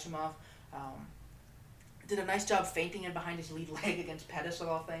against Taisumov. Did a nice job feinting in behind his lead leg against Pettis of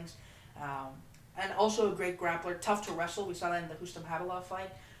all things. And also a great grappler. Tough to wrestle. We saw that in the Hustam Habilov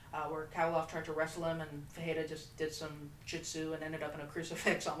fight where Habilov tried to wrestle him and Ferreira just did some jitsu and ended up in a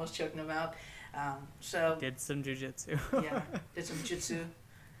crucifix, almost choking him out. Did some jujitsu. Did some jitsu.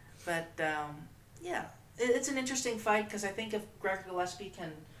 But, it's an interesting fight because I think if Gregor Gillespie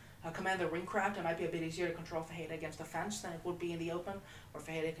can command the ring craft, it might be a bit easier to control Ferreira against the fence than it would be in the open, where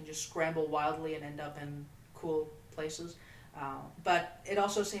Ferreira can just scramble wildly and end up in cool places. But it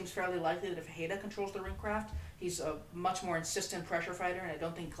also seems fairly likely that if Ferreira controls the ring craft, he's a much more insistent pressure fighter, and I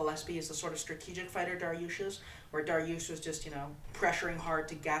don't think Gillespie is the sort of strategic fighter Dariush is, where Dariush was just, pressuring hard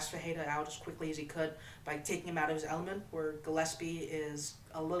to gas Ferreira out as quickly as he could by taking him out of his element, where Gillespie is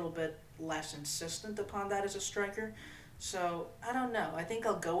a little bit less insistent upon that as a striker. So, I don't know. I think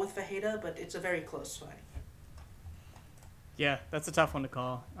I'll go with Ferreira, but it's a very close fight. Yeah, that's a tough one to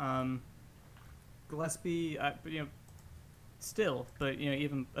call. Gillespie, still, but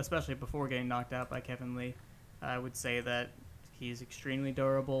even especially before getting knocked out by Kevin Lee, I would say that he's extremely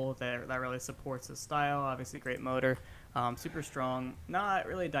durable. That really supports his style. Obviously, great motor, super strong. Not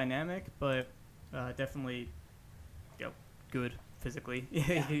really dynamic, but definitely, good physically.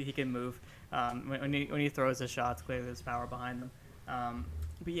 He can move. When he throws his shots, clearly there's power behind them.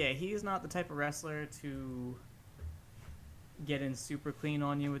 But yeah, he's not the type of wrestler to get in super clean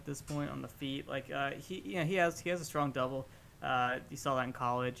on you at this point on the feet. Like he has a strong double. You saw that in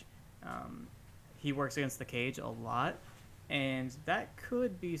college. He works against the cage a lot, and that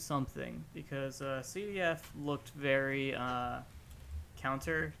could be something because CDF looked very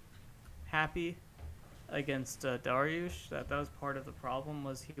counter happy against Dariush. That was part of the problem,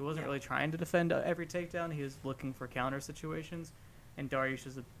 was he wasn't really trying to defend every takedown. He was looking for counter situations, and Dariush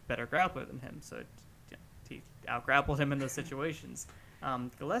is a better grappler than him, so he out-grappled him in those situations.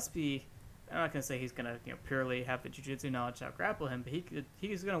 Gillespie, I'm not going to say he's going to purely have the jiu-jitsu knowledge to out-grapple him, but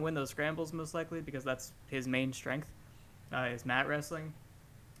he's going to win those scrambles most likely because that's his main strength, is mat wrestling.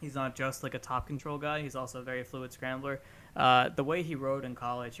 He's not just like a top control guy. He's also a very fluid scrambler. The way he rode in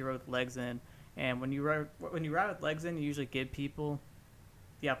college, he rode with legs in. And when you ride with legs in, you usually give people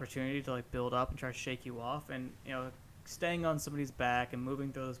the opportunity to like build up and try to shake you off. And staying on somebody's back and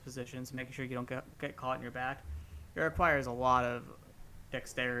moving through those positions, making sure you don't get caught in your back, it requires a lot of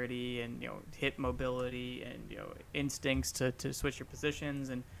dexterity and hip mobility and instincts to switch your positions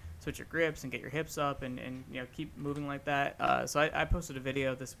and switch your grips and get your hips up and keep moving like that. So I posted a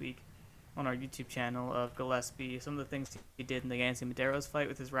video this week on our YouTube channel of Gillespie, some of the things he did in the Yancy Medeiros fight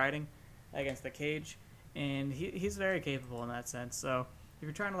with his riding against the cage, and he's very capable in that sense. So if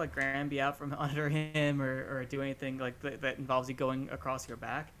you're trying to like Granby out from under him or do anything like that involves you going across your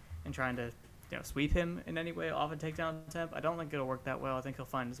back and trying to sweep him in any way off a takedown attempt, I don't think it'll work that well. I think he'll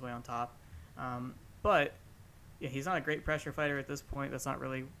find his way on top. But yeah, he's not a great pressure fighter at this point. That's not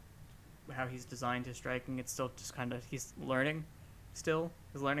really how he's designed his striking. It's still just kind of he's learning still.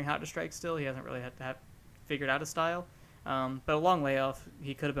 He's learning how to strike still. He hasn't really had to have figured out a style. But a long layoff,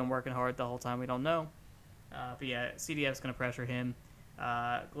 he could have been working hard the whole time. We don't know. But yeah, CDF's going to pressure him.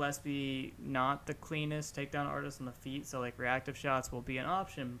 Gillespie, not the cleanest takedown artist on the feet, so like reactive shots will be an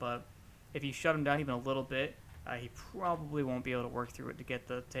option. But if you shut him down even a little bit, he probably won't be able to work through it to get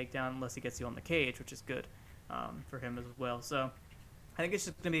the takedown unless he gets you on the cage, which is good for him as well. So I think it's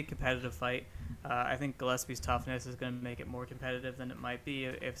just going to be a competitive fight. I think Gillespie's toughness is going to make it more competitive than it might be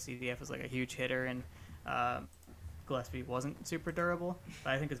if CDF was like a huge hitter and Gillespie wasn't super durable.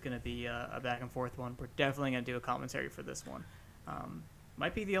 But I think it's going to be a back and forth one. We're definitely going to do a commentary for this one.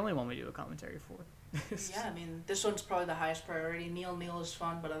 Might be the only one we do a commentary for. Yeah, I mean, this one's probably the highest priority. Neil is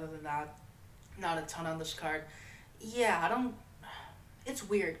fun, but other than that, not a ton on this card. Yeah, I don't... It's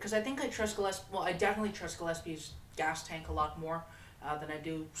weird, because I think I trust Gillespie... Well, I definitely trust Gillespie's gas tank a lot more than I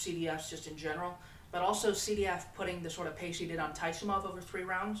do CDF's just in general. But also CDF putting the sort of pace he did on Taisumov over 3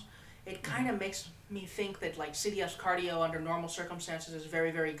 rounds, it kind of makes me think that like CDF's cardio under normal circumstances is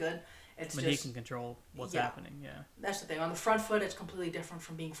very, very good. But he can control what's happening, yeah. That's the thing. On the front foot, it's completely different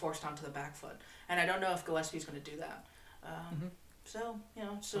from being forced onto the back foot. And I don't know if Gillespie's going to do that. So,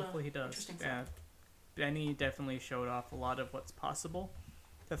 it's hopefully he does. Interesting fight. Yeah. Benny definitely showed off a lot of what's possible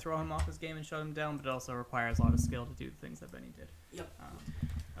to throw him off his game and shut him down, but it also requires a lot of skill to do the things that Benny did. Yep.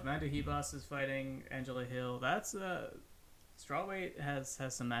 Amanda Hebos is fighting Angela Hill. That's strawweight has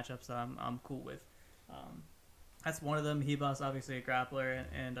some matchups that I'm cool with. That's one of them. Hebos, obviously a grappler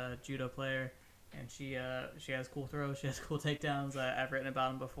and a judo player, and she has cool throws. She has cool takedowns. I've written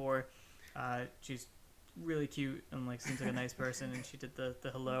about them before. She's really cute and like seems like a nice person, and she did the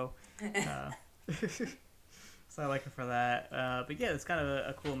hello. So I like her for that. But yeah, it's kind of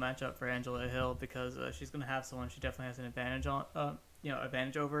a cool matchup for Angela Hill because she's gonna have someone she definitely has an advantage on,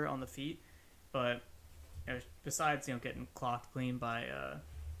 advantage over on the feet. But besides getting clocked clean by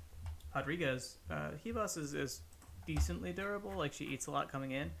Rodriguez, Hebos is decently durable. Like she eats a lot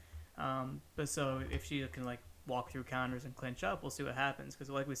coming in. But so if she can like walk through counters and clinch up, we'll see what happens. Because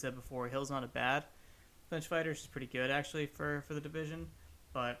like we said before, Hill's not a bad clinch fighter. She's pretty good actually for the division.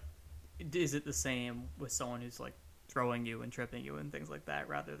 But is it the same with someone who's like throwing you and tripping you and things like that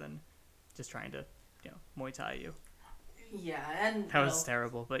rather than just trying to Muay Thai you? Yeah, and that was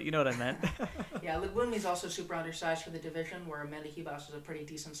terrible, but you know what I meant. Yeah, Lugwunmi's also super undersized for the division, where Amanda Hebos is a pretty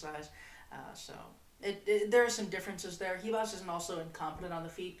decent size. So there are some differences there. Hebos isn't also incompetent on the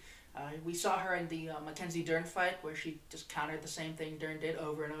feet. We saw her in the Mackenzie Dern fight, where she just countered the same thing Dern did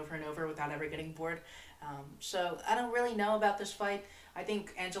over and over and over without ever getting bored. So I don't really know about this fight. I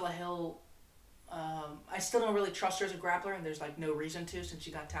think Angela Hill, I still don't really trust her as a grappler, and there's like no reason to since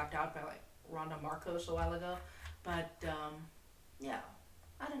she got tapped out by like Ronda Marcos a while ago. But yeah,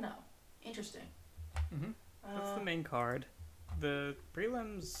 I don't know. Interesting. That's the main card. The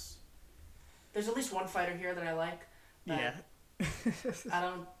prelims. There's at least one fighter here that I like. Yeah. I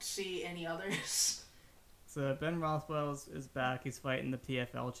don't see any others. So Ben Rothwell is back. He's fighting the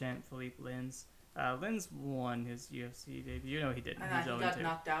PFL champ Philippe Lins. Lins won his UFC debut. No, he didn't. He got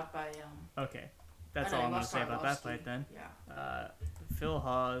knocked out by. Okay. that's I know, all he I'm going to lost say to about that Arlovski. fight then. Yeah. Phil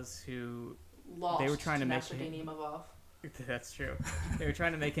Hawes, who Lost they were trying to make Nasruddin Imavov. that's true. They were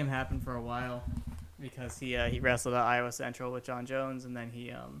trying to make him happen for a while because he wrestled at Iowa Central with John Jones, and then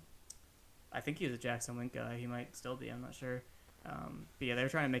he I think he was a Jackson Wink guy. He might still be. I'm not sure. But yeah, they were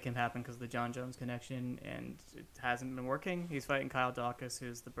trying to make him happen because of the John Jones connection, and it hasn't been working. He's fighting Kyle Dawkins,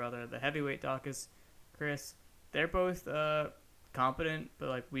 who's the brother of the heavyweight Dawkins, Chris. They're both competent, but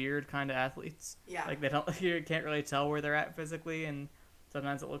like weird kind of athletes. Yeah. Like they don't, you can't really tell where they're at physically, and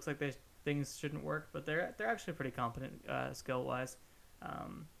sometimes it looks like things shouldn't work, but they're actually pretty competent skill wise.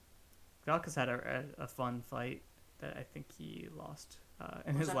 Dawkins had a fun fight that I think he lost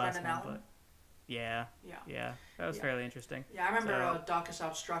in Was his that last Brendan one, Allen? but yeah, that was Yeah. fairly interesting. Yeah, I remember So- Dawkins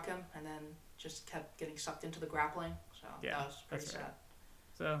outstruck him and then just kept getting sucked into the grappling. So Yeah, that was pretty that's sad.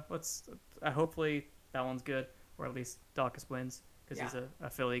 right. So hopefully that one's good, or at least Dawkins wins because Yeah. he's a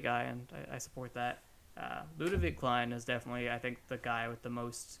Philly guy, and I support that. Ludovic Klein is definitely, I think, the guy with the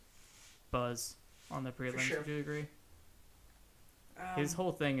most buzz on the prelims. sure. Would you agree? His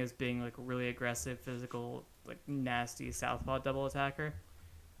whole thing is being like really aggressive, physical, like nasty southpaw double attacker.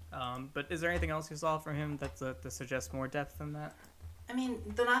 But is there anything else you saw from him that suggests more depth than that? I mean,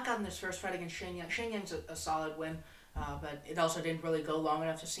 the knockout in his first fight against Shane Young. Shane Young's a solid win, but it also didn't really go long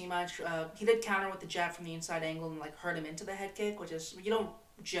enough to see much. He did counter with the jab from the inside angle and like hurt him into the head kick, which is, you don't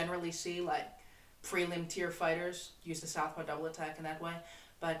generally see like prelim tier fighters use the southpaw double attack in that way.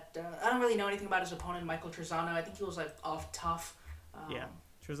 But I don't really know anything about his opponent, Michael Trezano. I think he was like off tough. Yeah,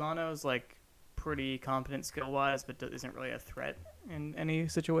 Trezano's like pretty competent skill wise, but isn't really a threat in any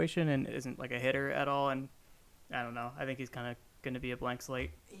situation, and isn't like a hitter at all. And I don't know. I think he's kind of going to be a blank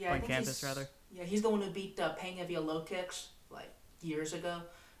slate, Yeah, I blank think canvas rather. Yeah, he's the one who beat Pena via low kicks like years ago.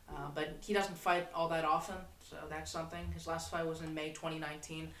 But he doesn't fight all that often, so that's something. His last fight was in May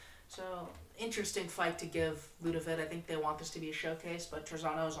 2019. So, interesting fight to give Ludovic. I think they want this to be a showcase, but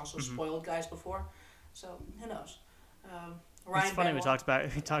Trezano has also spoiled guys before. So, who knows? Ryan It's funny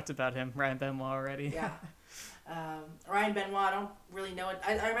Benoit, we talked about him, Ryan Benoit already. Yeah. Ryan Benoit, I don't really know it.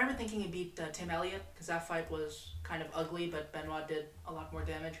 I remember thinking he beat Tim Elliott because that fight was kind of ugly, but Benoit did a lot more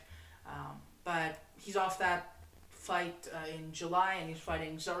damage. But he's off that fight in July, and he's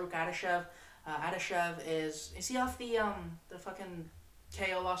fighting Zaruk Adashev. Adashev is he off the fucking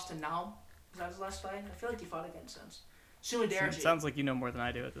KO loss to Naum? Is that his last fight? I feel like he fought again since. Sumiderji. Sounds like you know more than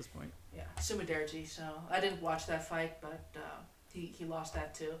I do at this point. Yeah, Sumiderji. So I didn't watch that fight, but he lost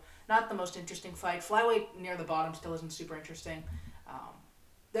that too. Not the most interesting fight. Flyweight near the bottom still isn't super interesting.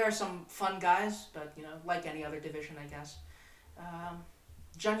 There are some fun guys, but you know, like any other division, I guess.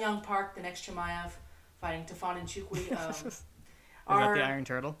 Jun-Young Park, the next Chimaev, fighting Tafon Nchukwi. Is that the Iron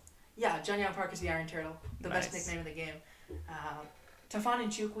Turtle? Yeah, Jun-Young Park is the Iron Turtle, the best Nice. nickname in the game. Tafon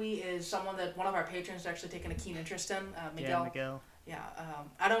Nchukwi is someone that one of our patrons has actually taken a keen interest in. Miguel. Yeah, Miguel. Yeah,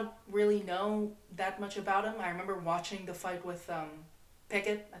 I don't really know that much about him. I remember watching the fight with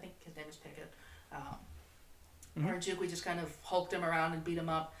Pickett. I think his name is Pickett. Where Nchukwi just kind of hulked him around and beat him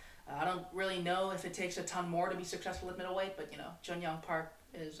up. I don't really know if it takes a ton more to be successful at middleweight, but you know, Jun-Young Park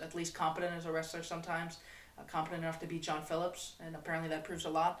is at least competent as a wrestler sometimes. Competent enough to beat John Phillips, and apparently that proves a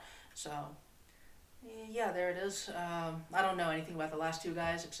lot. So, yeah, there it is. I don't know anything about the last two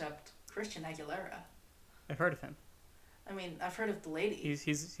guys except Christian Aguilera. I've heard of him. I mean, I've heard of the lady.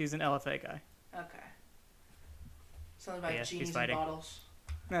 He's an LFA guy. Okay. Something about Yeah, he's jeans and fighting. bottles.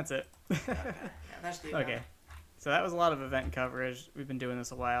 That's it. Okay. Yeah, that's the Okay. So that was a lot of event coverage. We've been doing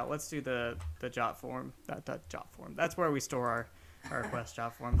this a while. Let's do the jot form. That jot form. That's where we store our request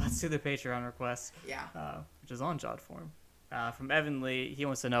jot form. Let's do the Patreon request, Yeah. which is on jot form. From Evan Lee, he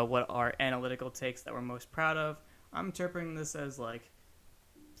wants to know what our analytical takes that we're most proud of. I'm interpreting this as like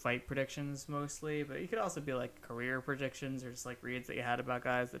fight predictions mostly, but you could also be like career predictions or just like reads that you had about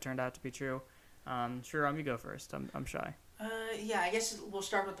guys that turned out to be true. Sure, you go first. I'm shy. Yeah, I guess we'll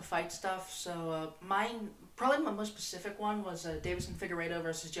start with the fight stuff. So probably my most specific one was Davison Figueiredo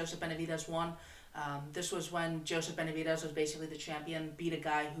versus Joseph Benavidez 1. This was when Joseph Benavidez was basically the champion, beat a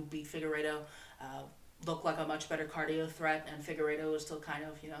guy who beat Figueiredo, looked like a much better cardio threat, and Figueiredo was still kind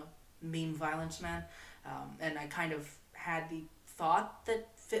of, meme violence man. And I kind of had the thought that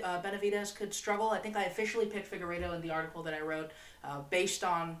Benavidez could struggle. I think I officially picked Figueiredo in the article that I wrote based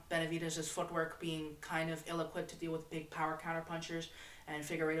on Benavidez' footwork being kind of ill-equipped to deal with big power counterpunchers, and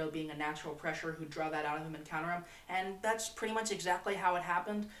Figueiredo being a natural pressure who'd draw that out of him and counter him. And that's pretty much exactly how it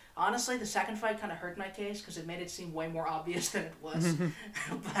happened. Honestly, the second fight kind of hurt my case because it made it seem way more obvious than it was.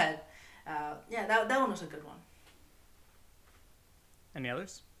 But, yeah, that one was a good one. Any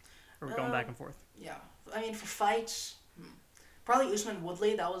others? Or are we going back and forth? Yeah. I mean, for fights, Probably Usman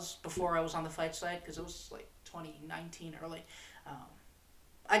Woodley. That was before I was on the fight site because it was like 2019 early. Um,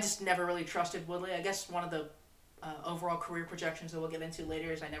 I just never really trusted Woodley. I guess one of the overall career projections that we'll get into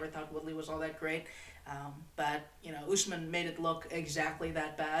later is I never thought Woodley was all that great. But, Usman made it look exactly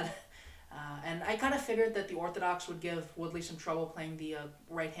that bad. And I kind of figured that the Orthodox would give Woodley some trouble playing the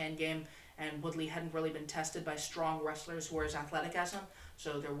right-hand game, and Woodley hadn't really been tested by strong wrestlers who were as athletic as him,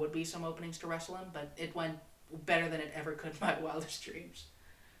 so there would be some openings to wrestle him, but it went better than it ever could in my wildest dreams.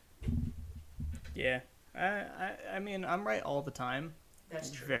 Yeah. I mean, I'm right all the time.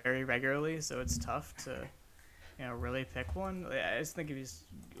 That's true. Very regularly, so it's tough to, really pick one. I just think if you just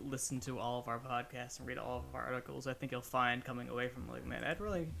listen to all of our podcasts and read all of our articles, I think you'll find coming away from like, man, Ed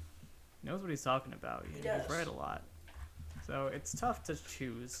really knows what he's talking about. He's read a lot. So it's tough to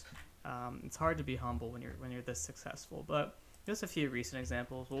choose. It's hard to be humble when you're this successful. But just a few recent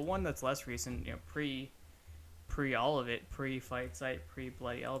examples. Well, one that's less recent, pre all of it, pre-fight site,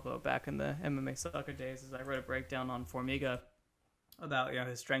 pre-bloody elbow, back in the MMA soccer days, is I wrote a breakdown on Formiga about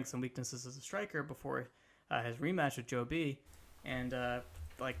his strengths and weaknesses as a striker before his rematch with Joe B, and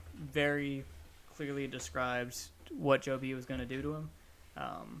very clearly described what Joe B was going to do to him,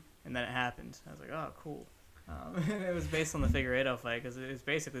 and then it happened. I was like, oh, cool. It was based on the Figueiredo fight because it was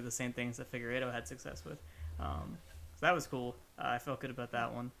basically the same things that Figueiredo had success with. So that was cool. I felt good about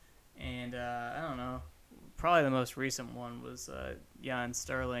that one, and I don't know. Probably the most recent one was Jan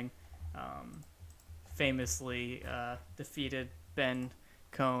Sterling, famously defeated Ben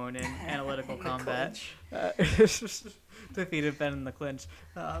Cohn in analytical combat. Defeated Ben in the clinch.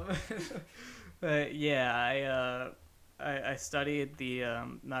 But yeah, I studied the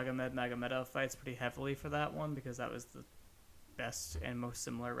Magomedov fights pretty heavily for that one because that was the best and most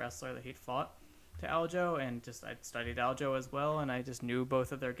similar wrestler that he'd fought to Aljo, and I studied Aljo as well, and I just knew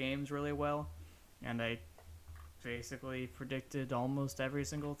both of their games really well, and I basically predicted almost every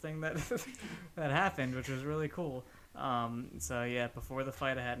single thing that that happened, which was really cool. So yeah, before the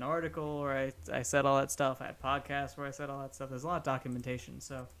fight I had an article where I said all that stuff. I had podcasts where I said all that stuff. There's a lot of documentation,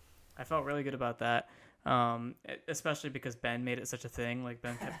 so I felt really good about that. Especially because Ben made it such a thing. Like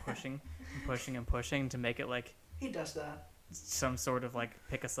Ben kept pushing and pushing and pushing to make it like he does that. Some sort of like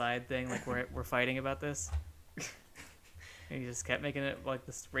pick a side thing, like we're fighting about this. And he just kept making it like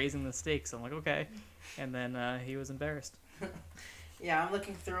this, raising the stakes. I'm like, okay. And then he was embarrassed. Yeah, I'm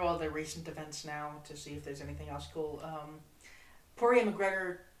looking through all the recent events now to see if there's anything else cool. Poirier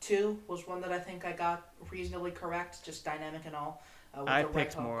McGregor 2 was one that I think I got reasonably correct, just dynamic and all. I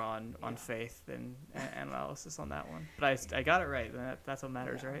picked more on faith than analysis on that one. But I got it right. That's what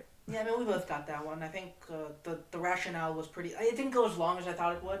matters, right? Yeah, I mean, we both got that one. I think the rationale was pretty... It didn't go as long as I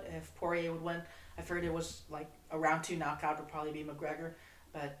thought it would. If Poirier would win, I figured it was like a round 2 knockout would probably be McGregor.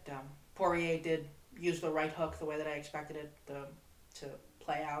 But Poirier did use the right hook the way that I expected it to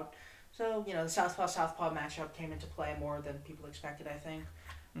play out. So, the Southpaw matchup came into play more than people expected, I think.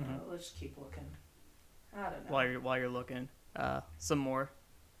 Mm-hmm. Let's keep looking. I don't know. While you're looking, some more.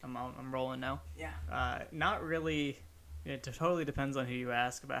 I'm rolling now. Yeah. Not really. It totally depends on who you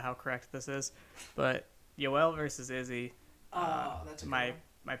ask about how correct this is, but Yoel versus Izzy. That's a good one.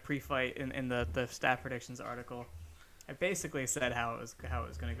 My pre-fight in the stat predictions article, I basically said how it was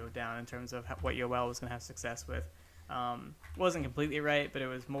going to go down in terms of what Yoel was going to have success with. Wasn't completely right, but it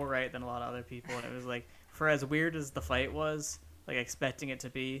was more right than a lot of other people. And it was like, for as weird as the fight was, like expecting it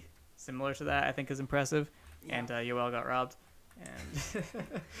to be similar to that, I think is impressive. Yeah. And Yoel got robbed. And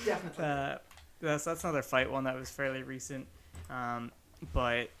definitely. That's another fight one that was fairly recent.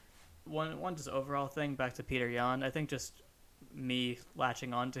 But one just overall thing back to Peter Yan. I think just me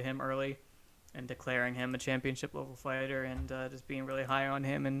latching on to him early and declaring him a championship level fighter and just being really high on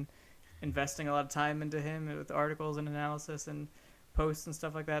him and investing a lot of time into him with articles and analysis and posts and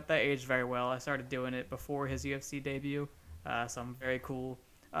stuff like that. That aged very well. I started doing it before his UFC debut, so I'm very cool.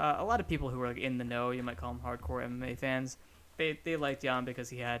 A lot of people who were like in the know, you might call them hardcore MMA fans, they liked Jan because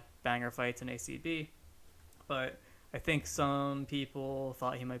he had banger fights in ACB, but I think some people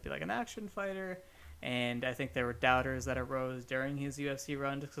thought he might be like an action fighter, and I think there were doubters that arose during his UFC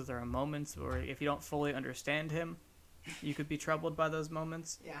run just because there are moments where if you don't fully understand him, you could be troubled by those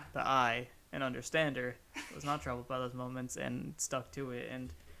moments. Yeah. But I, an understander, was not troubled by those moments and stuck to it,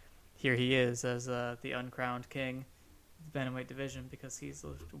 and here he is as the uncrowned king of the bantamweight division because he's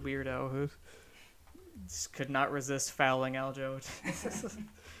a weirdo who just could not resist fouling Aljo.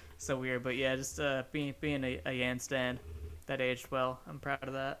 So weird, but yeah, just being a Yan stan, that aged well. I'm proud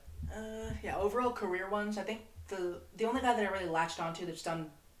of that. Yeah, overall career ones, I think the only guy that I really latched onto that's done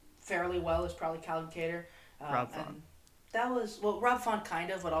fairly well is probably Callum Cater. Rob Font. That was, Rob Font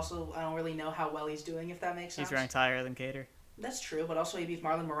kind of, but also I don't really know how well he's doing, if that makes sense. He's ranked higher than Cater. That's true, but also he beat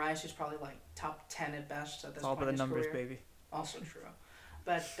Marlon Moraes, who's probably like top 10 at best at this It's all point about in the his numbers, career. baby. Also true.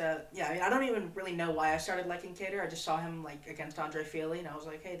 But yeah, I mean, I don't even really know why I started liking Cater. I just saw him like against Andre Fili, and I was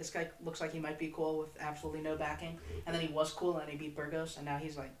like, hey, this guy looks like he might be cool with absolutely no backing. And then he was cool, and he beat Burgos, and now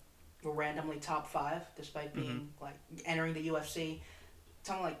he's like randomly top 5, despite being like entering the UFC,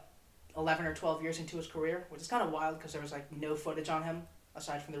 something like 11 or 12 years into his career, which is kind of wild because there was like no footage on him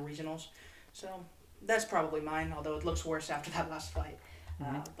aside from the regionals. So that's probably mine, although it looks worse after that last fight.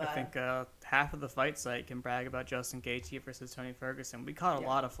 I think half of the fight site can brag about Justin Gaethje versus Tony Ferguson. We caught a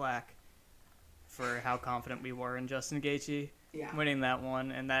lot of flack for how confident we were in Justin Gaethje winning that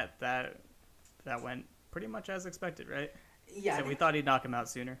one, and that went pretty much as expected, right? Yeah. So we thought he'd knock him out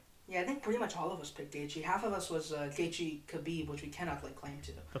sooner. Yeah, I think pretty much all of us picked Gaethje. Half of us was Gaethje Khabib, which we cannot lay claim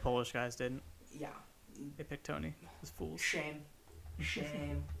to. The Polish guys didn't. Yeah. They picked Tony. Those fools. Shame.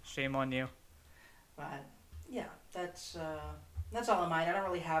 Shame on you. But yeah, that's all of mine. I don't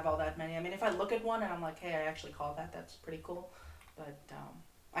really have all that many. I mean, if I look at one and I'm like, hey, I actually called that, that's pretty cool. But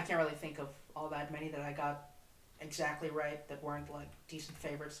I can't really think of all that many that I got exactly right that weren't like decent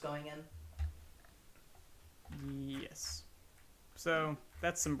favorites going in. Yes. So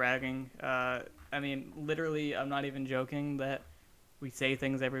that's some bragging. I mean, literally, I'm not even joking that we say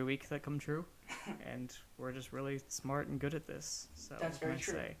things every week that come true, and we're just really smart and good at this. So that's very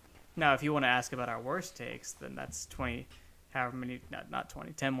true. Now, if you want to ask about our worst takes, then that's 20, however many, not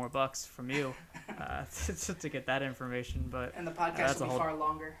 20, 10 more bucks from you to get that information. But and the podcast will be far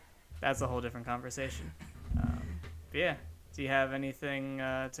longer. That's a whole different conversation. But yeah. Do you have anything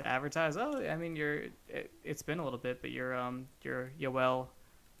to advertise? Oh, I mean, it's been a little bit, but your Yoel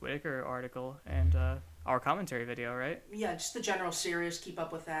Whitaker article and our commentary video, right? Yeah, just the general series. Keep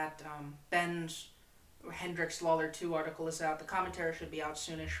up with that. Ben's Hendricks Lawler 2 article is out. The commentary should be out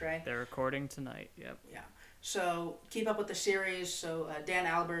soonish, right? They're recording tonight. Yep. Yeah. So keep up with the series. So Dan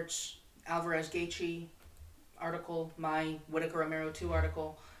Albert's Alvarez Gaethje article, my Whitaker Romero 2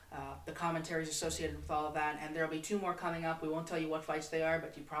 article. The commentaries associated with all of that, and there will be 2 more coming up. We won't tell you what fights they are,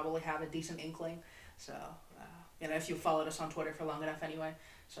 but you probably have a decent inkling. So, if you followed us on Twitter for long enough anyway.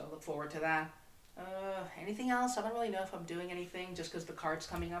 So look forward to that. Anything else? I don't really know if I'm doing anything, just because the cards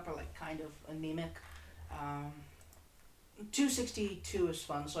coming up are like kind of anemic. 262 is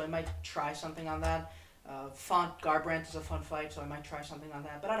fun, so I might try something on that. Font Garbrandt is a fun fight, so I might try something on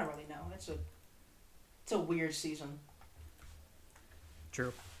that, but I don't really know. It's a weird season.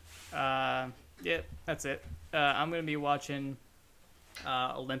 True. Yeah, that's it. I'm going to be watching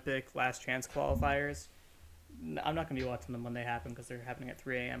Olympic Last Chance qualifiers. I'm not going to be watching them when they happen because they're happening at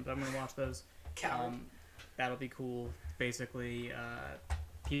 3 a.m., but I'm going to watch those. That'll be cool. Basically,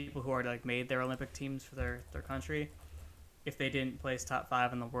 people who are like made their Olympic teams for their country, if they didn't place top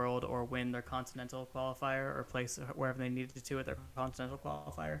 5 in the world or win their continental qualifier or place wherever they needed to at their continental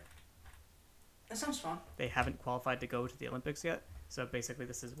qualifier. That sounds fun. They haven't qualified to go to the Olympics yet. So basically,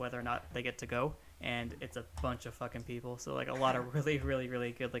 this is whether or not they get to go, and it's a bunch of fucking people. So like a lot of really, really,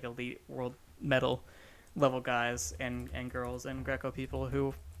 really good like elite world medal level guys and girls and Greco people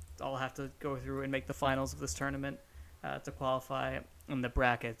who all have to go through and make the finals of this tournament to qualify. And the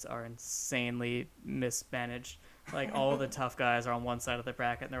brackets are insanely mismanaged. Like all of the tough guys are on one side of the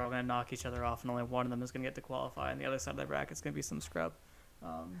bracket, and they're all going to knock each other off, and only one of them is going to get to qualify, and the other side of the bracket is going to be some scrub.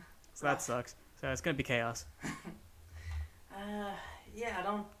 So that sucks. So it's going to be chaos. Yeah, I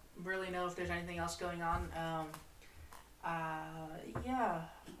don't really know if there's anything else going on. Yeah,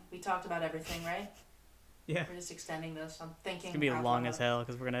 we talked about everything, right? Yeah. We're just extending this. I'm thinking. It's going to be long as hell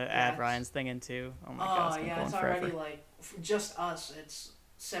because we're going to add Ryan's thing in too. Oh my god, it's it's already like, for just us, it's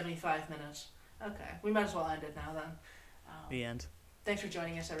 75 minutes. Okay, we might as well end it now then. The end. Thanks for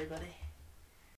joining us, everybody.